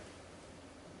idiosyncratic.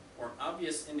 More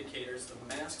obvious indicators of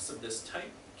masks of this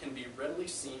type can be readily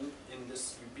seen in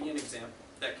this Euboean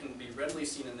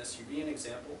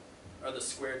example are the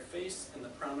squared face and the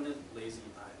prominent lazy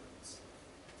eyelids.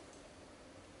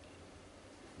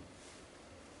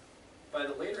 By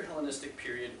the later Hellenistic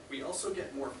period, we also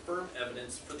get more firm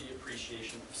evidence for the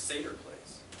appreciation of satyr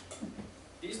plays.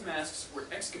 These masks were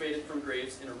excavated from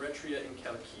graves in Eretria and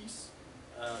Chalkis,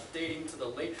 dating to the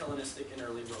late Hellenistic and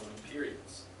early Roman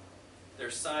periods.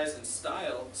 Their size and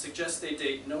style suggest they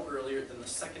date no earlier than the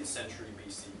 2nd century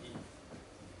BCE.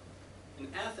 In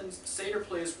Athens, satyr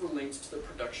plays were linked to the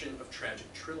production of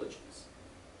tragic trilogies.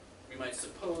 We might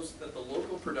suppose that the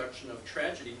local production of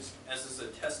tragedies, as is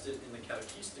attested in the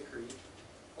Chalkis decree,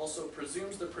 also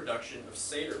presumes the production of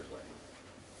satyr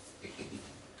play.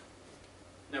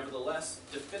 Nevertheless,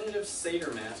 definitive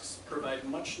satyr masks provide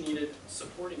much needed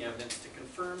supporting evidence to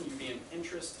confirm Euboean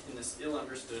interest in this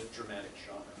ill-understood dramatic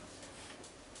genre.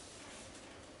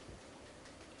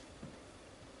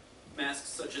 Masks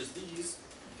such as these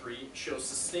 3 show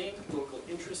sustained local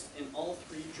interest in all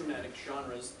 3 dramatic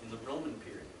genres in the Roman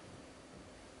period.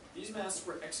 These masks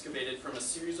were excavated from a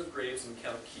series of graves in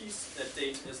Chalkis that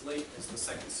date as late as the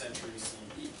 2nd century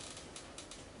CE.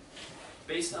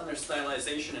 Based on their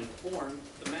stylization and form,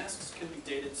 the masks can be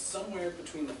dated somewhere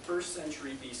between the 1st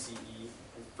century BCE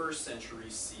and 1st century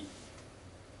CE.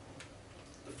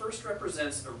 The first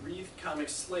represents a wreathed comic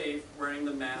slave wearing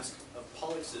the mask of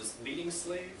Pollux' leading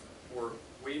slave, or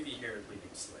wavy-haired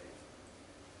leading slave.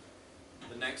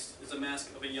 The next is a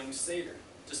mask of a young satyr,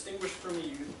 distinguished from a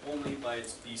youth only by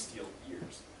its bestial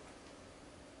ears.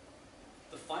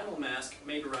 The final mask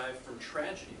may derive from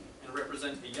tragedy and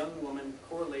represent a young woman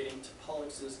correlating to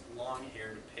Pollux'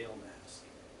 long-haired pale mask.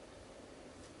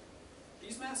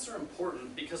 These masks are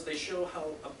important because they show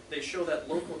that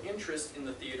local interest in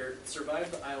the theater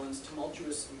survived the island's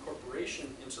tumultuous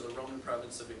incorporation into the Roman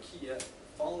province of Achaea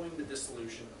following the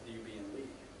dissolution of the Euboean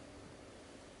League.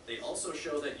 They also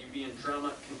show that Euboean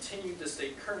drama continued to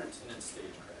stay current in its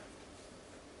stagecraft.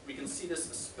 We can see this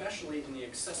especially in the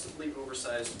excessively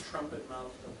oversized trumpet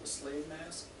mouth of the slave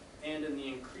mask and in the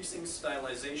increasing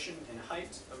stylization and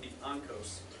height of the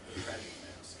onkos, the tragic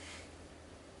mask.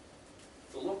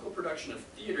 The local production of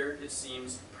theater, it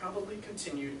seems, probably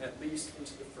continued at least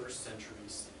into the 1st century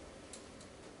CE.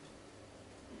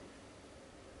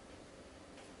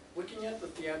 Looking at the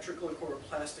theatrical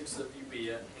choroplastics of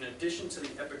Euboea, in addition to the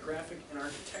epigraphic and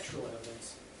architectural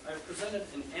evidence, I have presented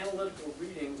an analytical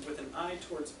reading with an eye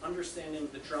towards understanding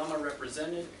the drama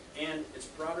represented and its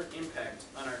broader impact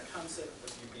on our concept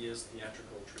of Euboea's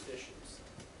theatrical traditions.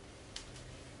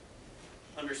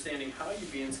 Understanding how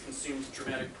Euboeans consumed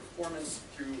dramatic performance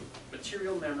through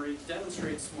material memory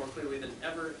demonstrates more clearly than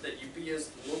ever that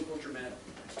Euboea's local dramatic,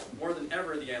 more than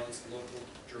ever the island's local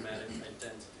dramatic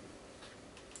identity.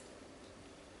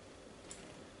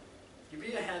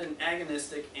 Euboea had an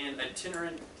agonistic and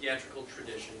itinerant theatrical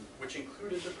tradition, which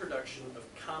included the production of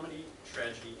comedy,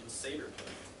 tragedy, and satyr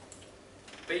play.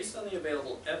 Based on the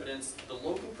available evidence, the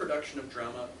local production of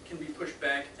drama can be pushed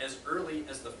back as early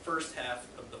as the 1st half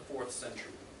of the 4th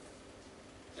century,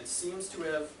 and seems to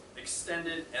have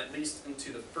extended at least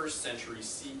into the 1st century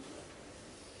CE.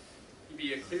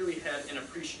 Euboea clearly had an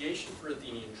appreciation for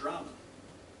Athenian drama.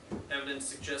 Evidence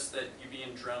suggests that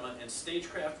Euboean drama and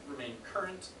stagecraft remained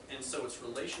current, and so its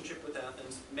relationship with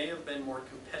Athens may have been more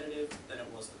competitive than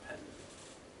it was dependent.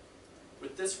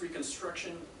 With this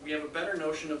reconstruction, we have a better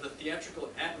notion of the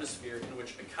theatrical atmosphere in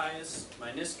which Achaeus,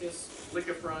 Meniscus,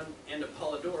 Lycophron, and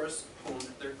Apollodorus honed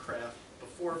their craft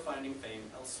before finding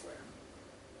fame elsewhere.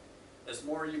 As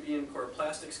more Euboean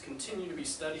choroplastics continue to be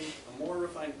studied, a more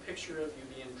refined picture of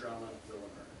Euboean drama will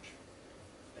emerge.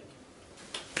 Thank you.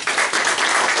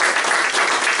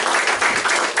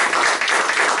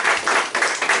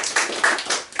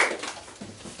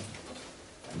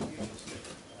 Thank you, Justin.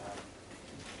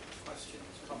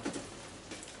 Questions, comments?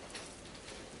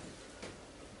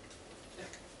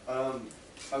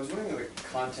 I was wondering the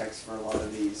context for a lot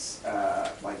of these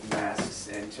like masks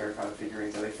and terracotta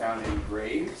figurines. Are they found in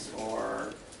graves or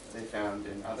are they found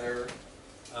in other?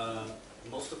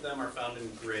 Most of them are found in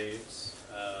graves.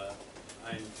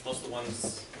 Most of the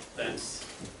ones that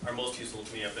are most useful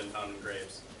to me have been found in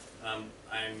graves.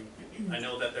 I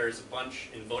know that there's a bunch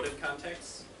in votive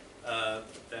contexts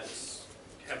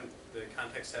the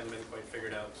contexts haven't been quite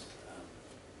figured out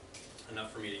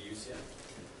enough for me to use yet.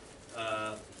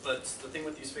 But the thing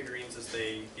with these figurines is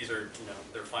these are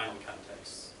their final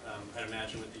contexts. I'd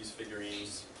imagine with these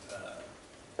figurines,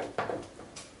 I'll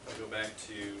go back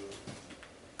to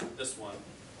this one.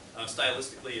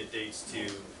 Stylistically, it dates to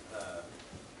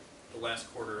the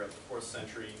last quarter of the 4th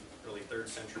century, early 3rd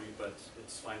century, but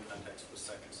its fine context was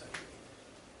 2nd century.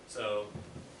 So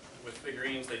with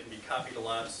figurines, they can be copied a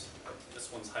lot.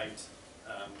 This one's height,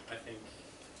 I think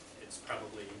it's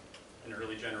probably an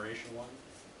early generation one.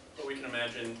 But we can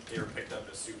imagine they were picked up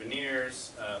as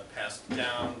souvenirs, passed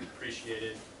down,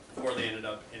 appreciated, before they ended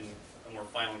up in a more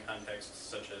final context,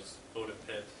 such as votive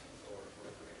pit or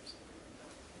graves.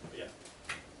 But yeah,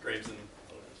 graves and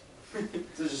votives.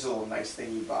 So it's just a little nice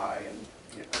thing you buy and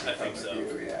I think so.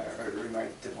 Yeah, or we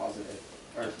might deposit it,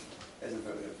 or as a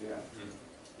votive, yeah. Mm-hmm.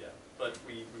 Yeah, but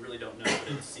we really don't know,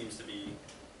 but it seems to be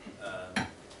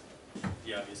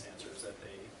the obvious answer is that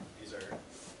these are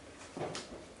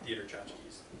theater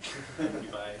tchotchkes you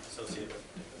buy associated with.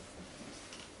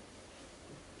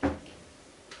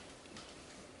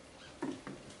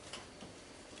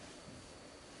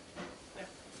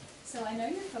 So I know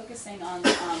you're focusing on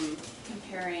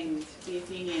comparing the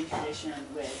Athenian tradition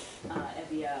with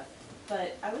Euboea,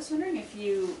 but I was wondering if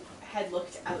you had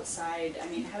looked outside. I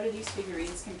mean, how do these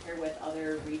figurines compare with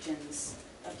other regions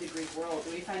of the Greek world?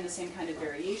 Do we find the same kind of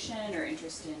variation or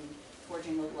interest in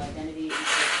forging local identity in other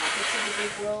pockets of the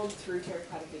Greek world through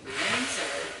terracotta figurines,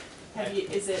 or have you?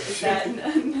 Is that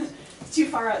too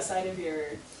far outside of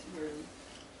your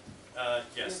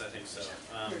yes, I think so.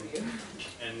 purview?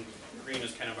 And Green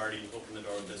has kind of already opened the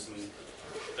door with this, and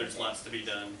there's lots to be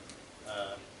done.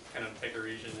 Kind of pick a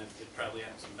region it probably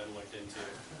hasn't been looked into.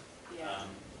 Yeah.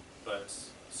 But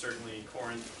certainly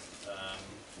Corinth,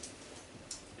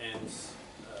 and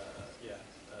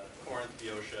Corinth,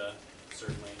 Boeotia,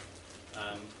 certainly.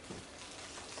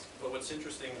 But what's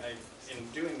interesting, in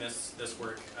doing this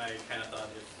work, I kind of thought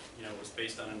it was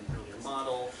based on an earlier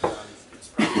model. It's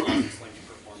probably lost lengthy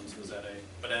performance was at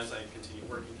but as I continued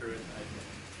working through it,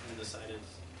 I decided,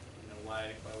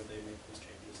 why would they make these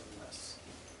changes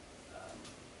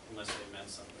unless they meant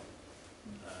something.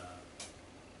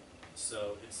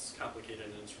 So it's complicated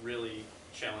and it's really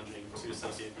challenging to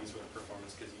associate these with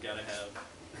performance because you got to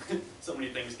have so many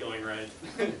things going right.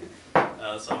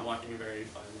 So I'm walking a very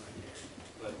fine line here.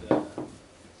 But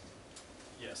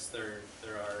yes, there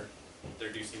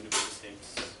do seem to be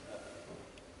distinct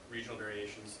regional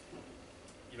variations,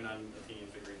 even on Athenian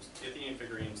figurines. The Athenian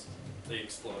figurines, they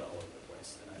explode all over the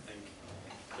place, and I think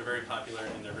they're very popular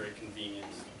and they're very convenient,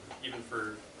 even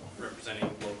for representing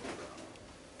local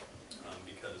drama,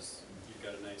 because you've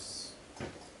got a nice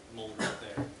mold right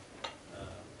there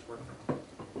to work from.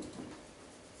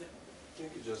 Yeah.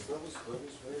 Thank you, Justin. That was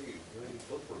very, very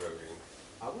thought-provoking.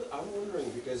 I'm wondering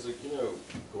because,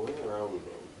 going around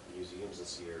museums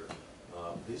this year,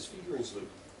 these figurines look,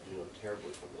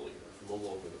 terribly familiar from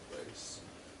all over the place.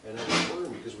 And I was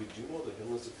wondering, because we do know the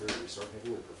Hellenistic period, we start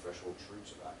having the professional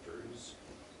troops of actors.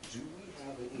 Do we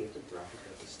have any epigraphic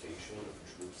attestation of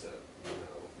troops that,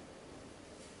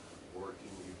 work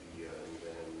in Euboea and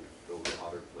then go to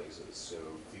other places? So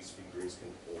these figurines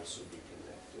can also be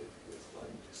connected with,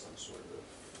 some sort of...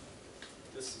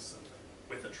 This is something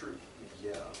with a troop.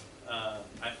 Yeah.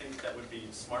 I think that would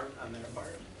be smart on their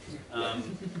part.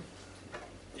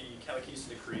 The Chalkis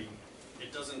decree,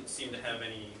 it doesn't seem to have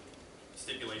any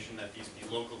stipulation that these be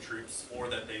local troops or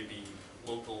that they be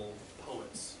local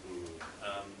poets.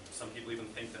 Some people even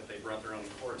think that they brought their own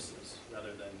choruses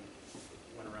rather than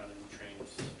went around and trained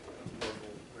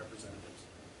local representatives.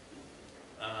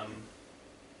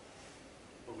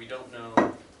 But we don't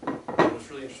know. What's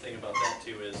really interesting about that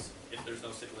too is if there's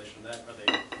no stipulation of that, are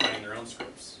they writing their own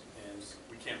scripts? And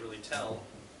we can't really tell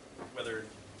whether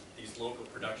these local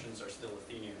productions are still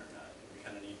Athenian or not. We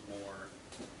kind of need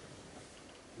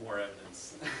more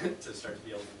evidence to start to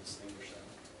be able to distinguish them.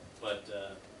 But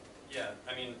yeah,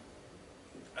 I mean,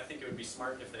 I think it would be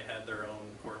smart if they had their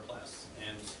own choroplast.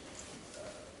 And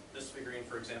this figurine,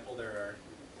 for example, there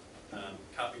are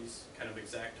copies, kind of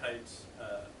exact height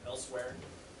elsewhere,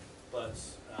 but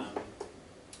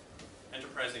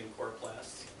enterprising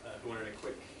choroplasts who wanted a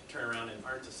quick turnaround and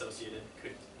aren't associated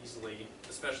could easily,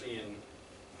 especially in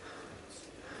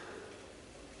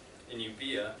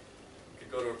Euboea, you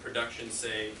could go to a production,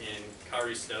 say, in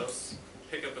Karystos,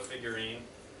 pick up a figurine,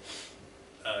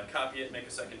 copy it, make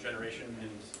a second generation,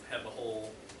 and have a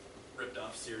whole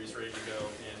ripped-off series ready to go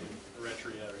in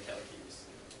Eretria or Chalkis.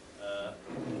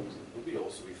 It would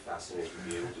also be fascinating to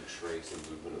be able to trace the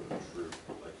movement of the troop,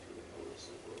 like through the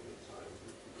Hellenistic Roman time.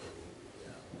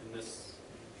 Yeah,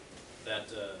 and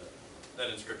that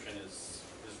inscription is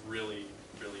really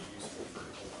useful for a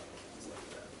lot of things like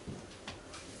that.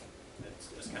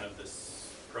 It's kind of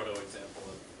this proto-example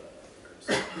of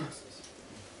Karystos.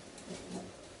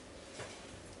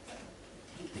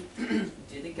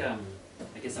 Do you think,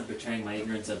 I guess I'm portraying my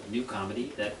ignorance of new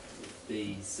comedy, that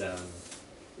these,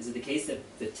 is it the case that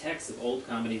the text of old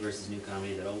comedy versus new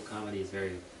comedy, that old comedy is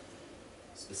very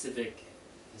specific,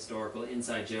 historical,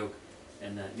 inside joke,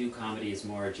 and that new comedy is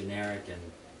more generic and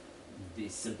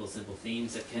these simple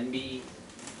themes that can be,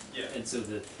 Yeah. and so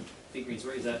the figurines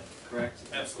work, is that correct?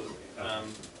 Absolutely. Okay.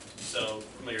 So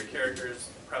familiar characters,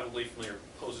 probably familiar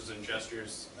poses and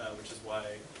gestures, which is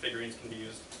why figurines can be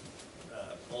used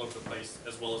all over the place,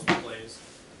 as well as the plays.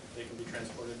 They can be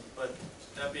transported. But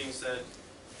that being said,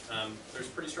 there's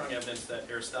pretty strong evidence that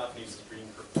Aristophanes is being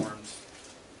performed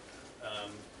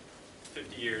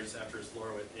 50 years after his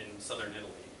laureate in southern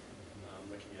Italy,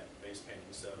 looking at vase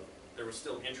painting. So there was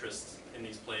still interest in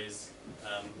these plays,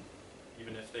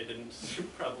 even if they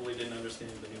probably didn't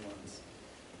understand the new ones.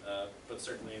 But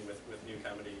certainly with new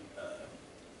comedy,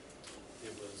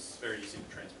 it was very easy to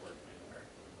transport anywhere.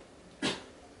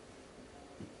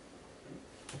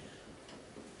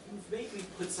 You've made me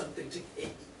put something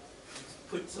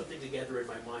together in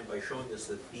my mind by showing us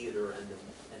the theater and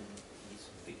these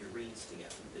figurines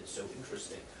together. It's so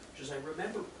interesting. Because I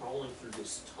remember crawling through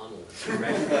this tunnel in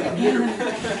the theater,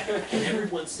 and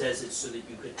everyone says it's so that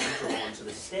you could enter onto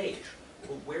the stage.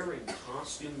 Well, wearing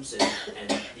costumes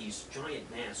and these giant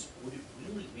masks, would it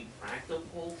really be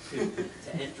practical to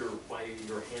enter by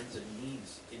your hands and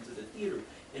knees into the theater?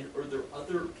 And are there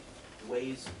other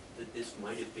ways that this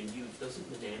might have been used?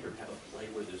 Doesn't Menander have a play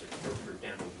where there's a character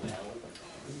down a well?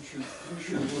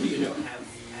 Couldn't you have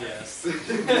Yes.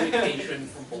 communication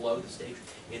from below the stage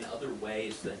in other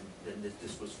ways than that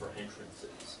this was for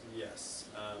entrances? Yes,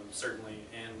 certainly.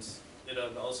 And it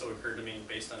had also occurred to me,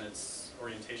 based on its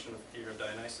orientation with the Theater of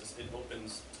Dionysus, it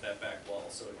opens to that back wall,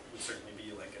 so it would certainly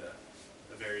be like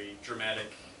a very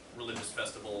dramatic religious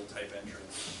festival type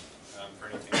entrance for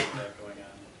anything like that going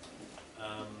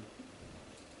on.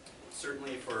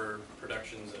 Certainly for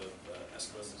productions of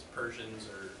Aeschylus's Persians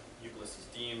or Euboea's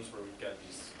Demes, where we've got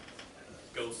these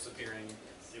ghosts appearing,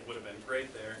 it would have been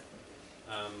great there.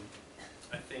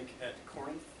 I think at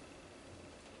Corinth,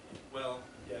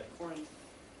 at Corinth,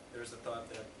 there's a thought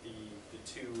that the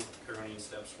two Charonian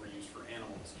steps were used for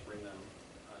animals to bring them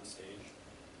on stage.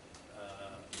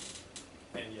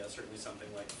 And yeah, certainly something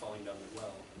like falling down the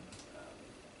well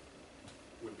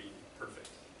would be perfect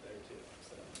there too.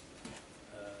 So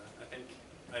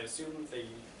I assume they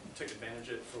took advantage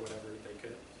of it for whatever they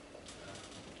could.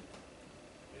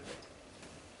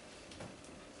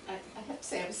 I have to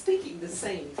say, I was thinking the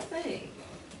same thing,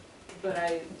 but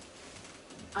I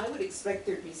would expect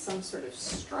there'd be some sort of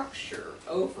structure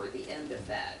over the end of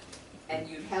that, and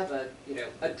you'd have a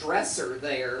dresser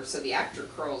there, so the actor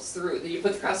crawls through. Then you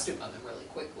put the costume on them really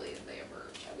quickly, and they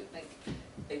emerge. I would think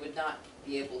they would not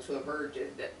be able to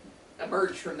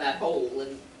emerge from that hole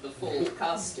in the full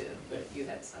costume, but if you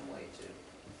had some way to.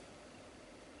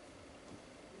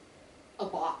 A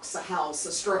box, a house,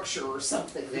 a structure, or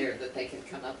something there that they can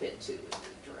come up into in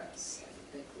the dress, I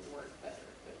would think would work better.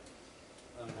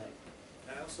 But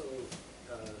I also,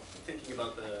 thinking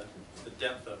about the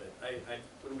depth of it, I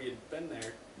when we had been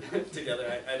there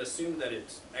together, I'd assumed that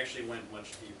it actually went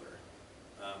much deeper.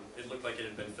 It looked like it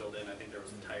had been filled in. I think there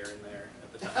was a tire in there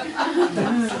at the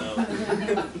time,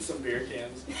 so some beer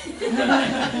cans.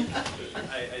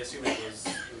 I assume it was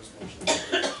much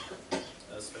deeper,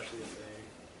 especially if they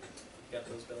got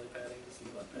those belly paddings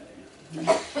and butt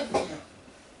padding.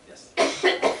 Yes. I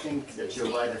think that you're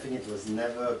right. I think it was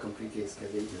never completely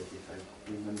excavated, if I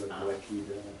remember correctly,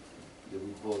 the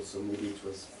report. So maybe it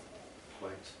was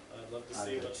quite. I'd love to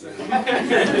see what's there.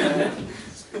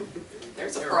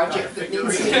 there's a project that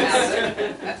needs to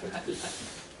happen.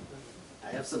 I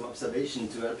have some observation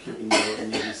to help you in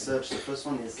your research. The first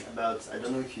one is about, I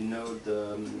don't know if you know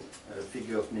the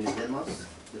figure of Menedemos,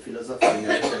 the philosopher in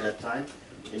Greece at that time.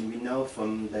 And we know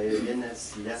from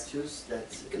Diogenes Laertius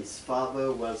that his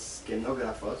father was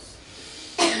Skenographos,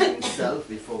 and himself,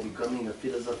 before becoming a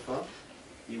philosopher,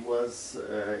 he was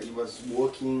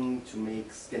working to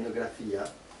make Skenographia.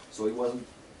 So he wasn't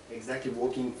exactly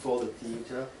working for the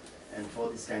theater, and for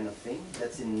this kind of thing.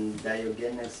 That's in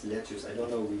Diogenes Laertius. I don't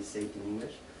know how we say it in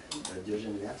English.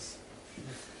 Diogenes Laertius.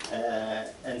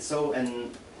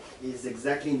 And it's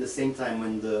exactly in the same time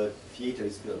when the theater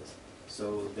is built.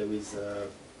 So there is a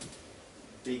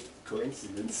big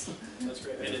coincidence. That's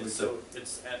great. And it's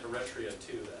at Eretria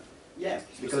too then? Yeah,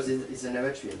 because it's an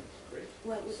Eretrian. Great.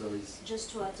 Well, So it's,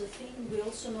 just to add a thing, we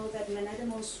also know that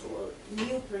Menedemos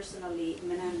knew personally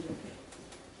Menander.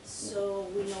 So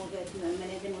we know that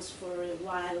Menedemos for a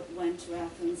while went to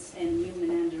Athens and knew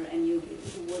Menander and knew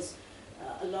he was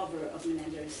a lover of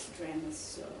Menander's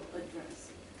dramas,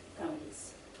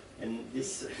 comedies. and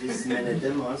this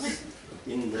Menedemos,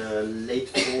 in the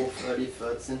late 4th, early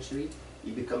 3rd century,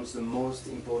 he becomes the most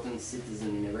important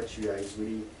citizen in Eretria.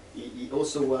 He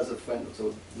also was a friend,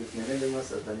 so with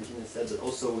Menedemos, as Valentina said, but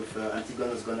also with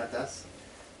Antigonus Gonatas.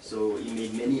 So he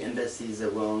made many embassies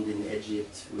around in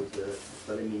Egypt with the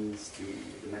Ptolemies to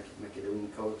the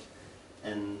Macedonian court.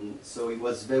 And so he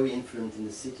was very influential in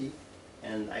the city.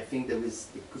 And I think it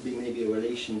could be maybe a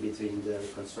relation between the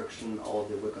construction or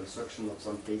the reconstruction of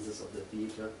some phases of the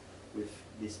theater with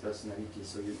this personality.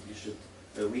 So you should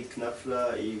read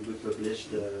Knopfler. He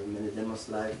republished the Menedemos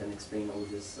life and explain all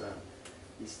this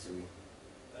history.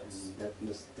 That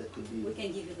could be. We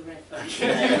can give you the reference.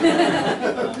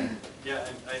 Yeah,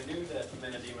 and I knew that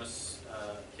Menedemos,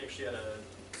 he actually had a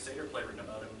satyr play written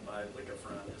about him by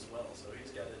Lycophron as well. So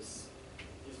he's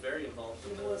very involved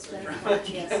in It was the very drama. hard,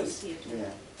 yes, theater.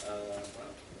 Yeah. Wow,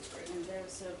 that's great. And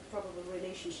there's a probable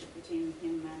relationship between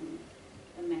him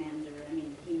and Menander. I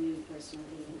mean, he knew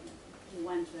personally. He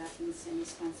went to Athens and he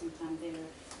spent some time there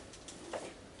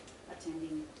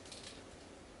attending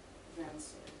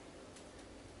events.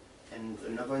 And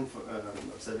another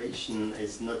observation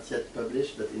is not yet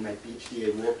published, but in my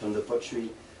PhD I worked on the pottery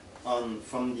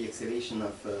from the excavation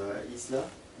of Isla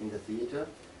in the theater.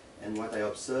 And what I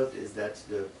observed is that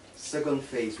the second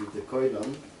phase with the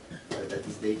koilon, that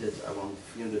is dated around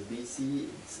 300 BC,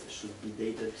 it should be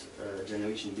dated a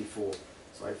generation before.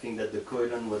 So I think that the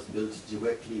koilon was built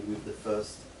directly with the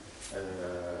first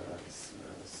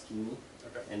skini.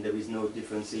 Okay. And there is no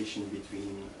differentiation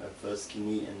between a first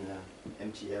skinny and an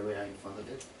empty area in front of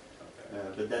it.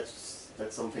 Okay. But that's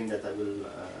something that I will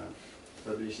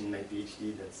publish in my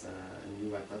PhD. That's a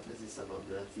new hypothesis about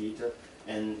the theater.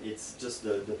 And it's just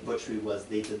the pottery was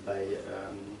dated by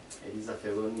Elisa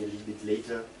Ferroni a little bit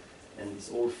later. And this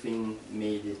whole thing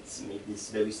made this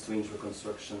very strange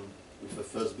reconstruction with the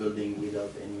first building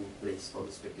without any place for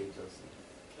the spectators.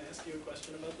 Can I ask you a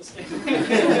question about this game?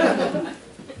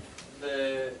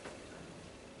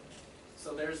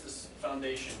 So there's this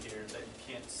foundation here that you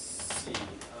can't see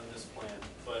on this plan,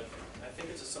 but I think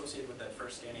it's associated with that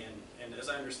first scanning, and as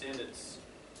I understand it,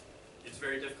 it's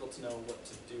very difficult to know what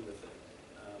to do with it.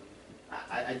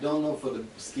 I don't know for the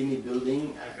skinny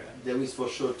building. Okay. There is for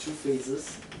sure 2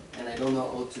 phases, and I don't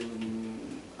know how to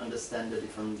understand the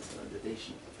different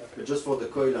datation. Okay. But just for the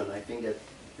koilon, I think that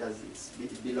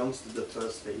it belongs to the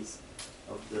first phase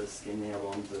of the skinny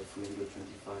around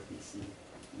 325 BC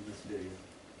in this period.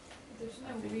 There's I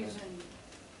no think reason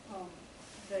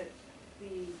that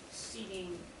the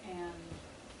seating and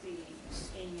the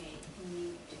staging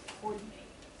need to coordinate.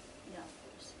 Yeah, of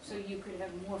course. So you could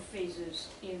have more phases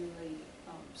in the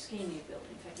Scania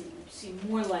building. In fact, it would seem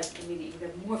more likely to me that you could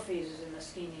have more phases in the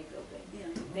Scania building Yeah.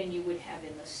 than you would have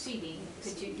in the seating,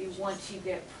 particularly once you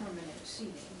get permanent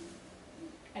seating.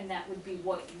 And that would be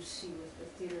what you see with the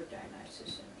Theater of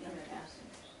Dionysus in Athens.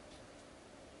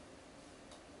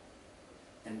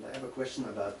 And I have a question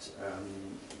about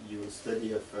your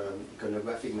study of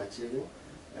iconographic material.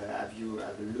 Have you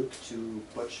ever looked to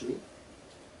pottery?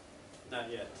 Not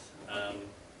yet.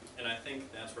 And I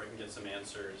think that's where I can get some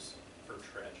answers for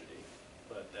tragedy,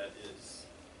 but it's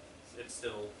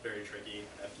still very tricky.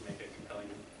 I have to make a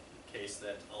compelling case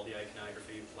that all the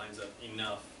iconography lines up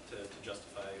enough to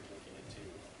justify looking into a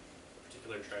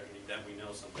particular tragedy that we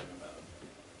know something about.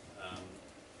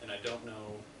 And I don't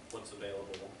know what's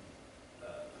available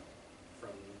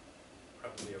from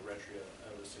probably Eretria, I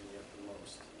would assume you have the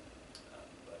most.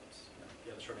 But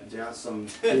yeah, the short answer. There are some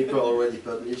paper already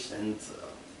published, and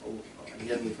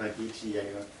again with my PhD I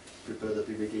prepared a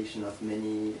publication of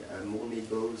many mold-made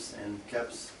bows and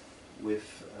cups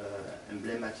with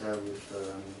emblemata with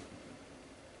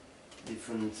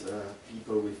different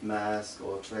people with masks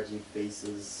or tragic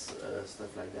faces,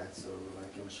 stuff like that. So I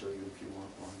can show you if you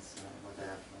want once what I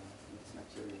have in this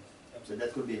material. So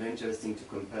that could be very interesting to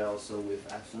compare also with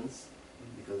Athens,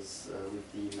 because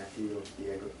with the material of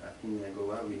the Athenian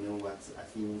agora, we know what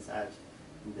Athenians had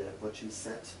in the pottery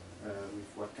set,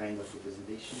 with what kind of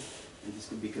representation. And this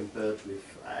could be compared with,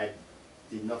 I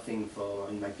did nothing for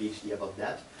in my PhD about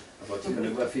that, about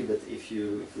iconography. But if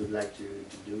you would like to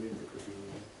do it, it would be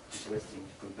interesting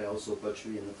to compare also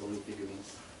pottery and not only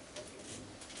figurines.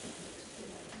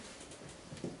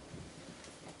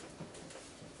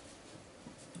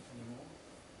 Any more?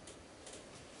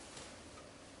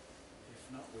 If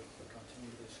not, we can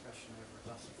continue the discussion over a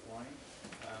glass of wine.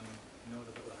 In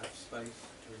order that we'll have space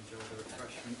to enjoy the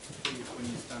refreshments, please, when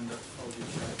you stand up, hold your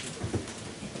chair to the